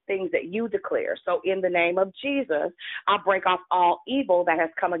are things that you declare. So in the name of Jesus, I break off all evil that has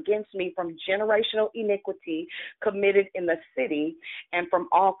come against me from generational iniquity committed in the city and from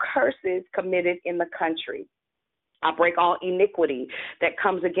all curses committed in the country. I break all iniquity that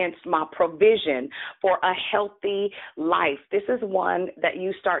comes against my provision for a healthy life. This is one that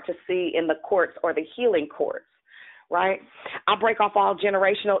you start to see in the courts or the healing courts, right? I break off all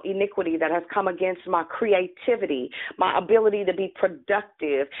generational iniquity that has come against my creativity, my ability to be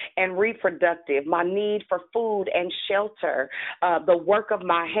productive and reproductive, my need for food and shelter, the work of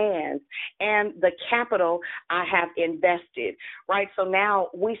my hands, and the capital I have invested, right? So now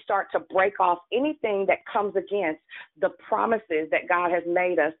we start to break off anything that comes against the promises that God has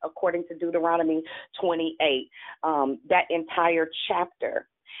made us according to Deuteronomy 28, that entire chapter.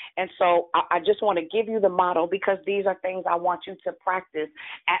 And so I just want to give you the model because these are things I want you to practice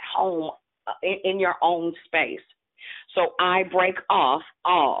at home in your own space. So I break off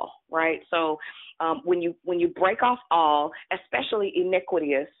all, right? So when you break off all, especially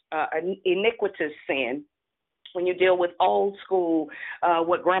iniquitous sin, when you deal with old school,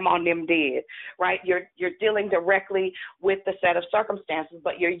 what grandma and them did, right? You're dealing directly with the set of circumstances,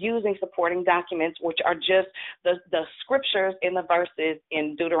 but you're using supporting documents, which are just the scriptures in the verses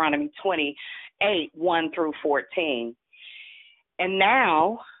in Deuteronomy 28, 1 through 14. And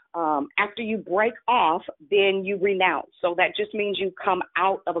now, after you break off, then you renounce. So that just means you come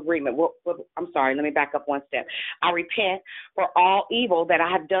out of agreement. Well, I'm sorry, let me back up one step. I repent for all evil that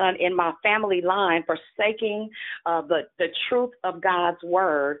I have done in my family line, forsaking the truth of God's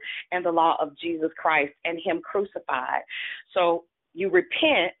word and the law of Jesus Christ and him crucified. So you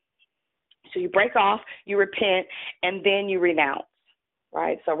repent, so you break off, you repent, and then you renounce.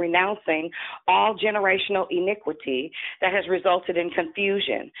 Right, so renouncing all generational iniquity that has resulted in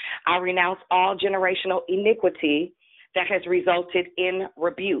confusion. I renounce all generational iniquity that has resulted in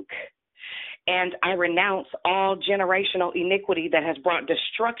rebuke. And I renounce all generational iniquity that has brought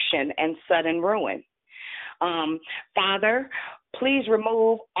destruction and sudden ruin. Father, please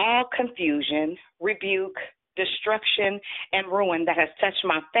remove all confusion, rebuke, destruction, and ruin that has touched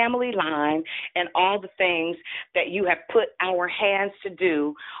my family line and all the things that you have put our hands to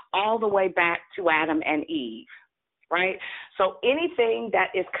do all the way back to Adam and Eve, right? So anything that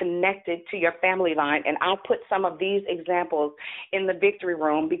is connected to your family line, and I'll put some of these examples in the victory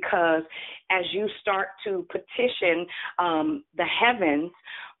room because as you start to petition the heavens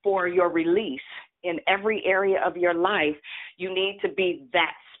for your release in every area of your life, you need to be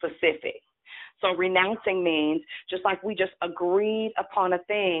that specific. So renouncing means just like we just agreed upon a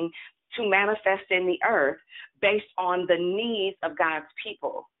thing to manifest in the earth based on the needs of God's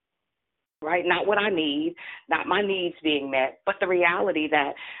people, right? Not what I need, not my needs being met, but the reality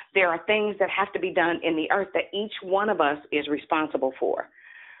that there are things that have to be done in the earth that each one of us is responsible for,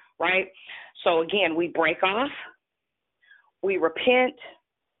 right? So again, we break off, we repent,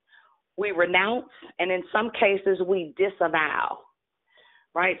 we renounce, and in some cases we disavow.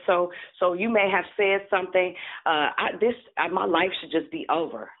 Right, so you may have said something. My life should just be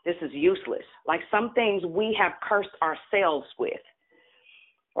over. This is useless. Like some things we have cursed ourselves with.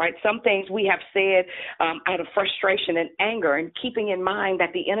 Right, some things we have said out of frustration and anger, and keeping in mind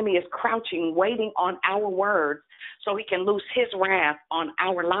that the enemy is crouching, waiting on our words, so he can loose his wrath on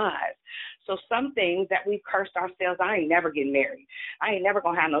our lives. So some things that we've cursed ourselves, I ain't never getting married. I ain't never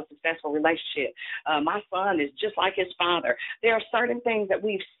going to have no successful relationship. My son is just like his father. There are certain things that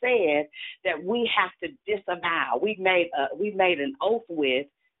we've said that we have to disavow. We've made an oath with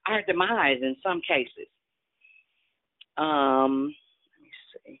our demise in some cases. Let me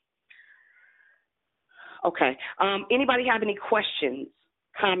see. Okay. Anybody have any questions,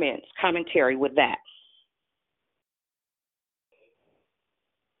 comments, commentary with that?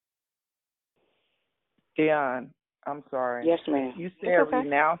 Dion, I'm sorry. Yes, ma'am. You said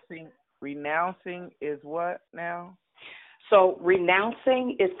renouncing is what now? So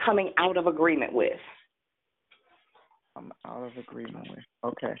renouncing is coming out of agreement with. I'm out of agreement with.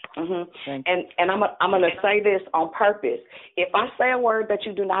 Okay. And I'm going to say this on purpose. If I say a word that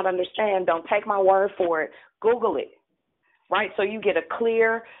you do not understand, don't take my word for it. Google it. Right? So you get a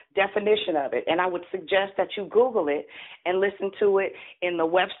clear definition of it. And I would suggest that you Google it and listen to it in the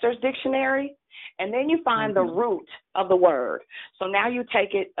Webster's Dictionary. And then you find the root of the word. So now you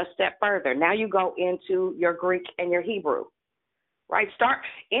take it a step further. Now you go into your Greek and your Hebrew. Right?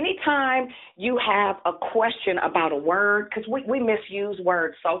 Anytime you have a question about a word, because we misuse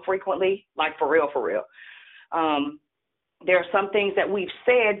words so frequently, like for real. There are some things that we've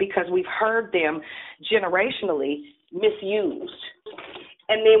said because we've heard them generationally misused.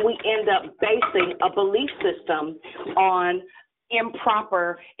 And then we end up basing a belief system on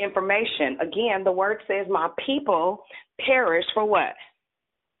improper information. Again, the word says, my people perish for what?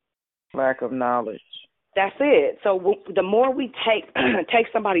 Lack of knowledge. That's it. So the more we take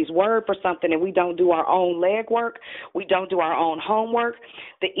somebody's word for something and we don't do our own legwork, we don't do our own homework,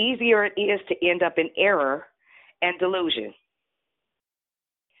 the easier it is to end up in error and delusion.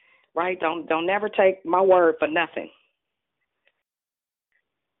 Right? Don't never take my word for nothing.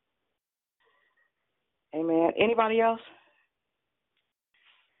 Amen. Anybody else?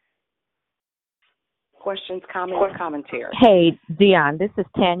 Questions, comments, commentary? Hey, Dion, this is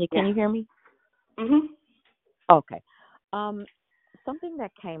Tanya. Can you hear me? Mm-hmm. Okay. Something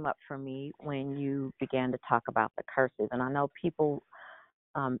that came up for me when you began to talk about the curses, and I know people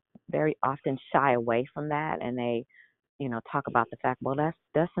very often shy away from that, and they, talk about the fact, well,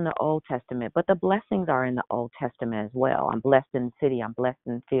 that's in the Old Testament, but the blessings are in the Old Testament as well. I'm blessed in the city. I'm blessed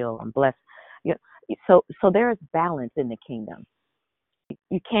in the field. I'm blessed. So there is balance in the kingdom.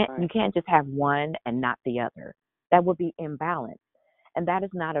 You can't just have one and not the other. That would be imbalance. And that is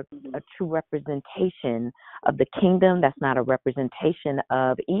not a true representation of the kingdom. That's not a representation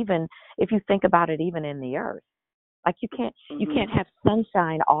of, even if you think about it, even in the earth. Like you can't have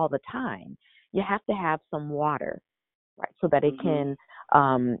sunshine all the time. You have to have some water, right? So that it can.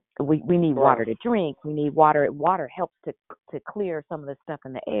 We need water to drink. We need water. Water helps to clear some of the stuff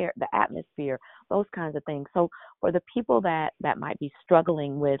in the air, the atmosphere, those kinds of things. So for the people that might be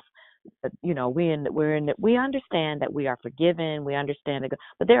struggling with, we understand that we are forgiven. We understand it,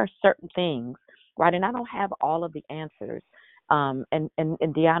 but there are certain things, right? And I don't have all of the answers. And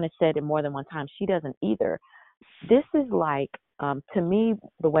Deanna said it more than one time. She doesn't either. This is like, to me,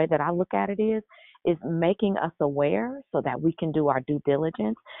 the way that I look at it is making us aware so that we can do our due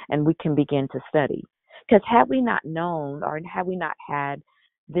diligence and we can begin to study. Because had we not known, or had we not had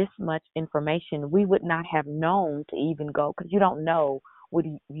this much information, we would not have known to even go, because you don't know what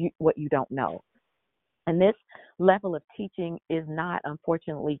you don't know. And this level of teaching is not,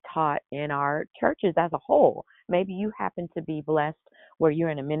 unfortunately, taught in our churches as a whole. Maybe you happen to be blessed where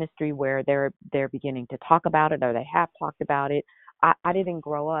you're in a ministry where they're beginning to talk about it, or they have talked about it. I didn't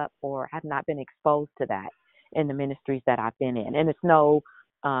grow up or have not been exposed to that in the ministries that I've been in. And it's no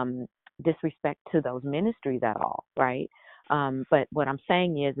disrespect to those ministries at all, right? But what I'm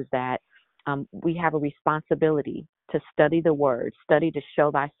saying is that we have a responsibility to study the word, study to show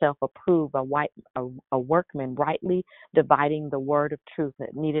thyself approved, a workman rightly dividing the word of truth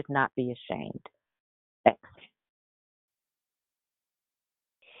that needeth not be ashamed. Thanks.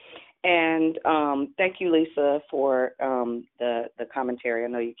 And thank you, Lisa, for the commentary. I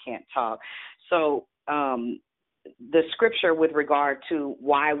know you can't talk. So the scripture with regard to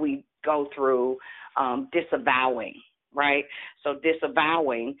why we go through disavowing, right? So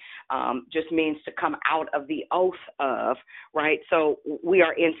disavowing just means to come out of the oath of, right? So we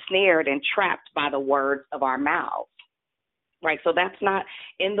are ensnared and trapped by the words of our mouths. Right, so that's not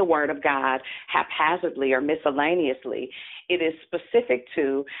in the Word of God haphazardly or miscellaneously. It is specific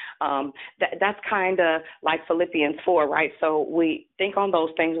to, that's kind of like Philippians 4, right? So we think on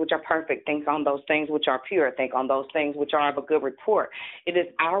those things which are perfect, think on those things which are pure, think on those things which are of a good report. It is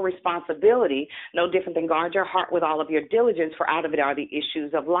our responsibility, no different than guard your heart with all of your diligence, for out of it are the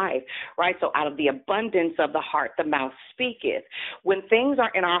issues of life, right? So out of the abundance of the heart, the mouth speaketh. When things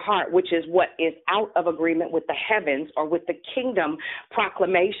are in our heart, which is what is out of agreement with the heavens or with the kingdom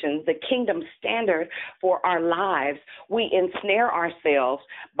proclamations, the kingdom standard for our lives, we ensnare ourselves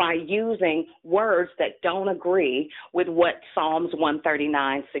by using words that don't agree with what Psalms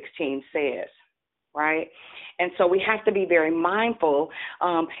 139:16 says, right? And so we have to be very mindful.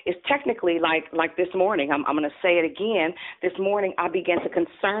 It's technically like this morning, I'm going to say it again. This morning I began to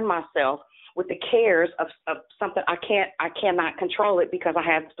concern myself with the cares of something I cannot control it because I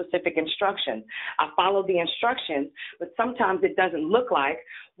have specific instructions. I follow the instructions, but sometimes it doesn't look like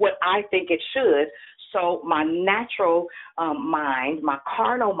what I think it should. So my natural mind, my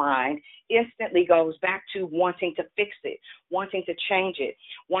carnal mind, instantly goes back to wanting to fix it, wanting to change it,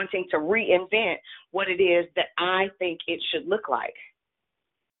 wanting to reinvent what it is that I think it should look like.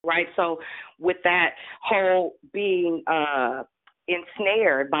 Right? So with that whole being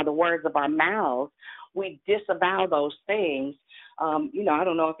ensnared by the words of our mouths, we disavow those things. I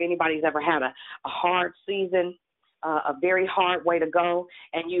don't know if anybody's ever had a hard season, a very hard way to go,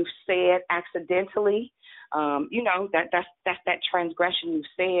 and you've said accidentally, that's that transgression you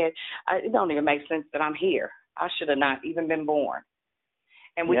said. It don't even make sense that I'm here. I should have not even been born.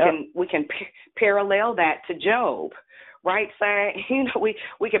 And we can parallel that to Job. Right, saying,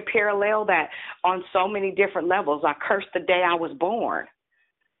 we can parallel that on so many different levels. I cursed the day I was born.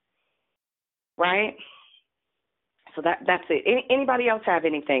 Right? So that's it. Anybody else have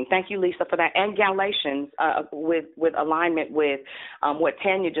anything? Thank you, Lisa, for that. And Galatians, with alignment with what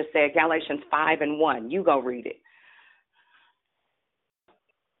Tanya just said, Galatians 5:1. You go read it.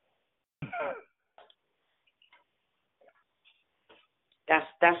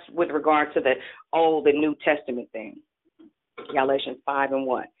 That's with regard to the Old and New Testament thing. Galatians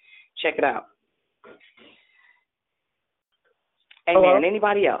 5:1. Check it out. Amen. Hello?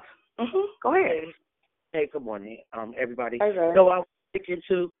 Anybody else? Go ahead. Hey, good morning, everybody. Hey, Ray. So I was thinking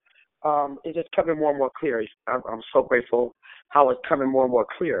too, it's just coming more and more clear. I'm so grateful how it's coming more and more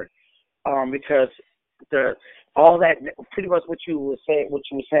clear, because all that pretty much what you were saying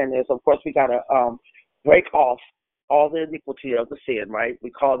is, of course, we gotta break off all the iniquity of the sin, right? We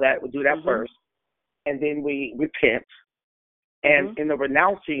do that first, and then we repent. And in the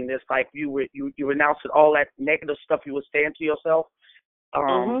renouncing, it's like you renounced all that negative stuff you were saying to yourself.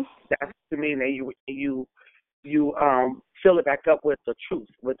 That's to mean that you fill it back up with the truth,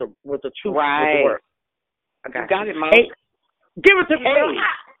 with the truth, right. With the word. You got it, Mo. Hey, give it to me.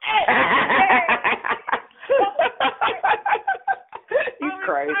 You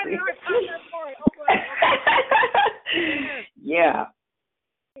crazy. Yeah,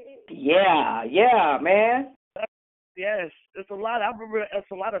 man. Yes, it's a lot. I remember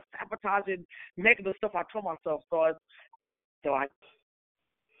it's a lot of sabotaging, negative stuff I told myself.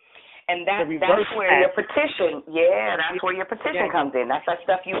 And that's where your petition, that's where your petition comes in. That's that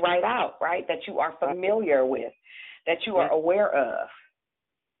stuff you write out, right? That you are familiar with, that you are aware of.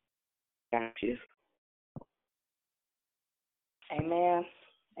 Gotcha. Amen.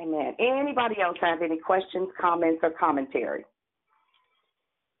 Amen. Anybody else have any questions, comments, or commentary?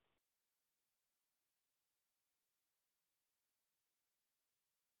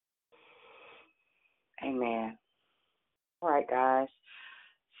 Amen. All right, guys.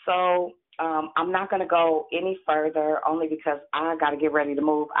 So I'm not going to go any further, only because I got to get ready to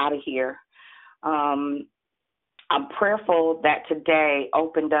move out of here. I'm prayerful that today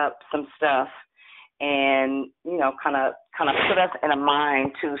opened up some stuff and, kind of put us in a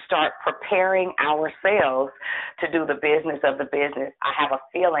mind to start preparing ourselves to do the business of the business. I have a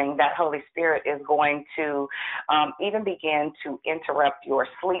feeling that Holy Spirit is going to even begin to interrupt your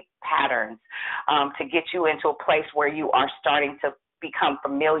sleep patterns to get you into a place where you are starting to become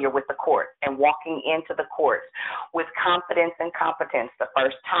familiar with the court and walking into the courts with confidence and competence. The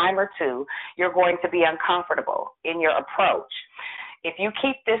first time or two, you're going to be uncomfortable in your approach. If you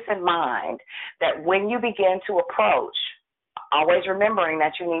keep this in mind, that when you begin to approach, always remembering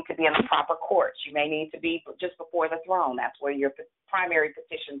that you need to be in the proper courts. You may need to be just before the throne. That's where your primary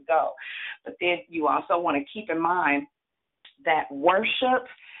petitions go. But then you also want to keep in mind that worship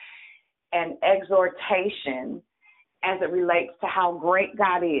and exhortation, as it relates to how great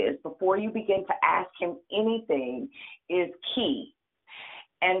God is, before you begin to ask him anything, is key.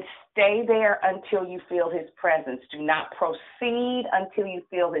 And stay there until you feel his presence. Do not proceed until you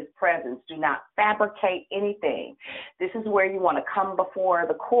feel his presence. Do not fabricate anything. This is where you want to come before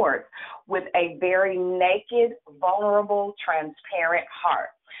the court with a very naked, vulnerable, transparent heart,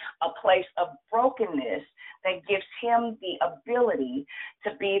 a place of brokenness that gives him the ability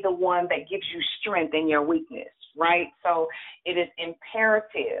to be the one that gives you strength in your weakness. Right? So it is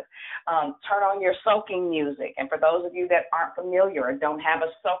imperative. Turn on your soaking music. And for those of you that aren't familiar or don't have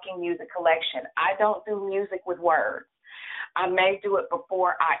a soaking music collection, I don't do music with words. I may do it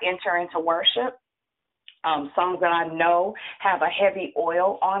before I enter into worship. Songs that I know have a heavy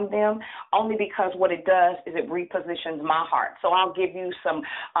oil on them, only because what it does is it repositions my heart. So I'll give you some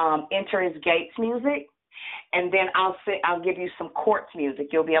Enter His Gates music. And then I'll give you some courts music.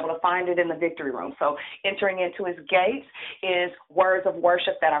 You'll be able to find it in the victory room. So entering into his gates is words of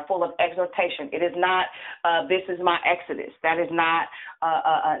worship that are full of exhortation. It is not, this is my exodus. That is not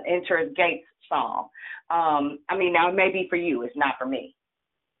an enter his gates song. I mean, now it may be for you. It's not for me.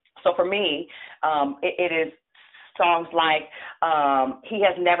 So for me, it is songs like He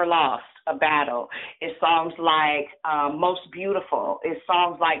Has Never Lost a Battle. It's songs like Most Beautiful. It's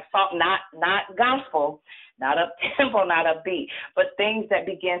songs like not gospel, not up tempo, not upbeat, but things that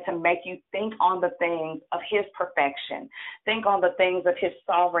begin to make you think on the things of his perfection, think on the things of his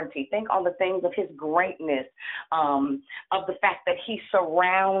sovereignty, think on the things of his greatness, of the fact that he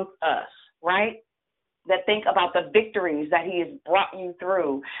surrounds us, right? That think about the victories that he has brought you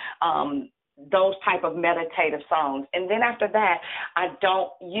through, those type of meditative songs. And then after that, I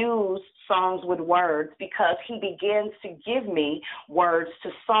don't use songs with words because he begins to give me words to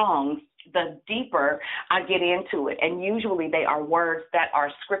songs the deeper I get into it. And usually they are words that are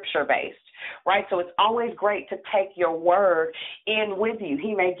scripture-based, right? So it's always great to take your word in with you.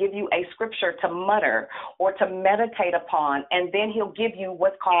 He may give you a scripture to mutter or to meditate upon, and then he'll give you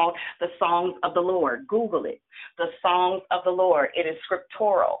what's called the songs of the Lord. Google it. The songs of the Lord. It is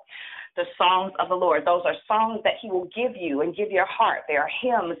scriptural. The songs of the Lord. Those are songs that he will give you and give your heart. They are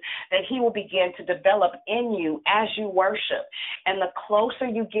hymns that he will begin to develop in you as you worship. And the closer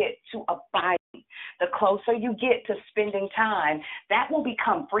you get to abiding, the closer you get to spending time, that will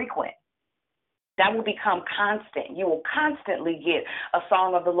become frequent. That will become constant. You will constantly get a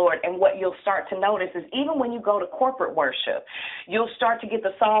song of the Lord. And what you'll start to notice is even when you go to corporate worship, you'll start to get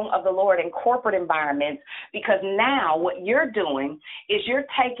the song of the Lord in corporate environments, because now what you're doing is you're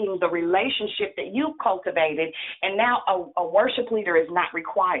taking the relationship that you've cultivated, and now a worship leader is not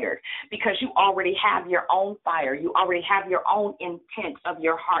required because you already have your own fire. You already have your own intent of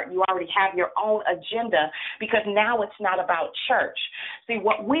your heart. You already have your own agenda, because now it's not about church. See,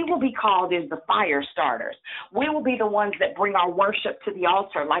 what we will be called is the fire starters. We will be the ones that bring our worship to the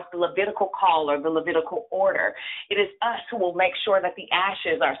altar, like the Levitical call or the Levitical order. It is us who will make sure that the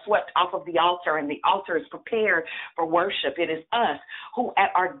ashes are swept off of the altar and the altar is prepared for worship. It is us who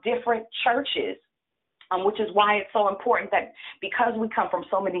at our different churches, which is why it's so important that because we come from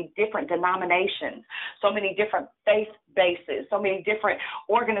so many different denominations, so many different faith bases, so many different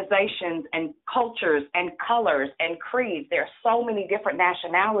organizations and cultures and colors and creeds, there are so many different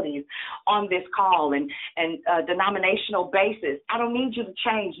nationalities on this call and denominational basis. I don't need you to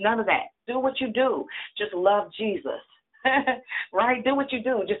change none of that. Do what you do. Just love Jesus. Right? Do what you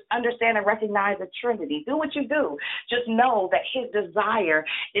do. Just understand and recognize the Trinity. Do what you do. Just know that his desire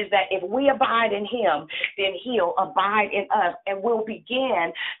is that if we abide in him, then he'll abide in us, and we'll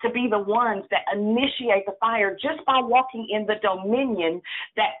begin to be the ones that initiate the fire just by walking in the dominion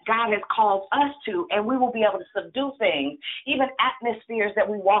that God has called us to, and we will be able to subdue things, even atmospheres that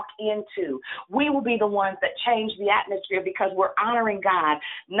we walk into. We will be the ones that change the atmosphere because we're honoring God,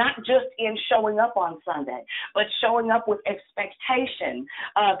 not just in showing up on Sunday, but showing up with expectation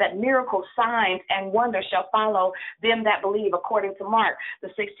that miracles, signs, and wonders shall follow them that believe, according to Mark, the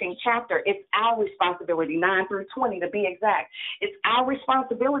 16th chapter. It's our responsibility, 9 through 20 to be exact. It's our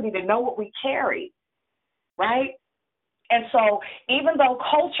responsibility to know what we carry, right? And so even though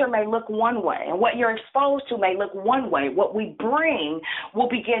culture may look one way and what you're exposed to may look one way, what we bring will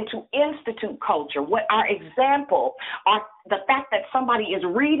begin to institute culture. What our example, the fact that somebody is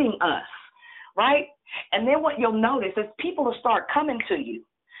reading us, right? And then what you'll notice is people will start coming to you.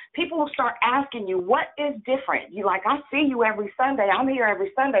 People will start asking you, what is different? You like, I see you every Sunday. I'm here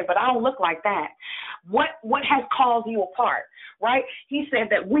every Sunday, but I don't look like that. What has called you apart, right? He said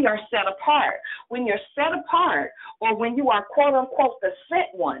that we are set apart. When you're set apart, or when you are, quote unquote, the sent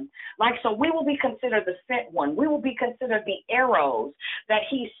one, like, so we will be considered the sent one. We will be considered the arrows that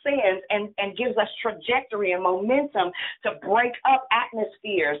he sends and gives us trajectory and momentum to break up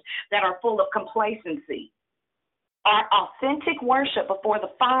atmospheres that are full of complacency. Our authentic worship before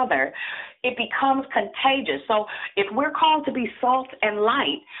the Father, it becomes contagious. So if we're called to be salt and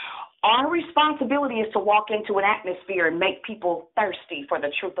light, our responsibility is to walk into an atmosphere and make people thirsty for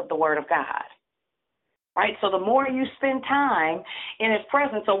the truth of the Word of God. Right? So the more you spend time in his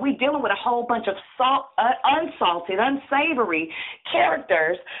presence, so we're dealing with a whole bunch of unsalted, unsavory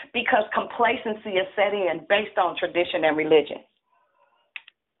characters because complacency is set in based on tradition and religion.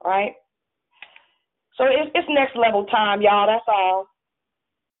 Right? So it's next level time, y'all. That's all.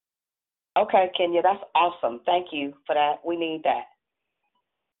 Okay, Kenya, that's awesome. Thank you for that. We need that.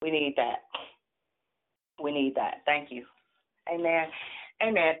 We need that. We need that. Thank you. Amen.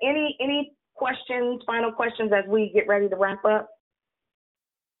 Amen. Any questions, final questions as we get ready to wrap up?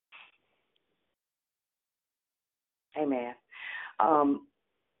 Amen.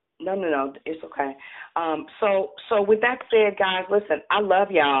 No, it's okay. So with that said, guys, listen, I love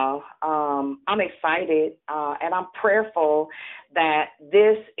y'all. I'm excited, and I'm prayerful that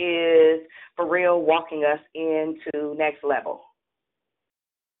this is for real walking us into next level.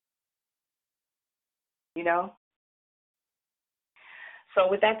 You know? So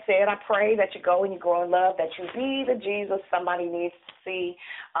with that said, I pray that you go and you grow in love, that you be the Jesus somebody needs to see.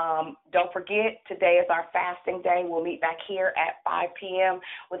 Don't forget, today is our fasting day. We'll meet back here at 5 p.m.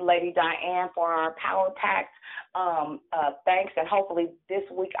 with Lady Diane for our Power Packed thanks. And hopefully this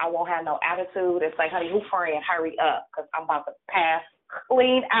week I won't have no attitude and say, honey, who praying? Hurry up, because I'm about to pass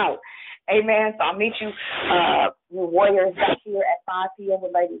clean out. Amen. So I'll meet you, warriors, back here at 5 p.m.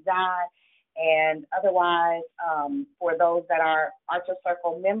 with Lady Di. And otherwise, for those that are Archer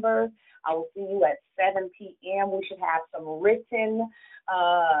Circle members, I will see you at 7 p.m. We should have some written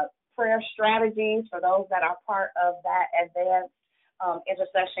prayer strategies for those that are part of that advanced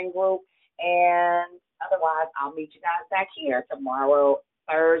intercession group. And otherwise, I'll meet you guys back here tomorrow,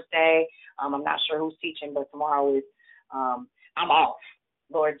 Thursday. I'm not sure who's teaching, but tomorrow is I'm off.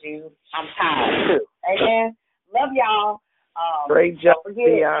 Lord Jesus, I'm tired too. Amen. Love y'all. Great job.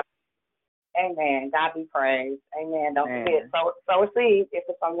 Amen. God be praised. Amen. Don't forget, sow a seed if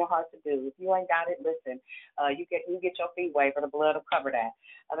it's on your heart to do. If you ain't got it, listen. You get your fee waiver. The blood will cover that.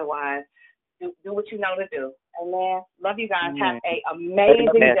 Otherwise, do what you know to do. Amen. Love you guys. Have an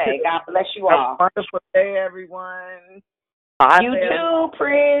amazing day. God bless you all. Have a wonderful day, everyone. You too,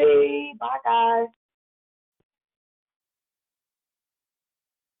 pretty. Bye, guys.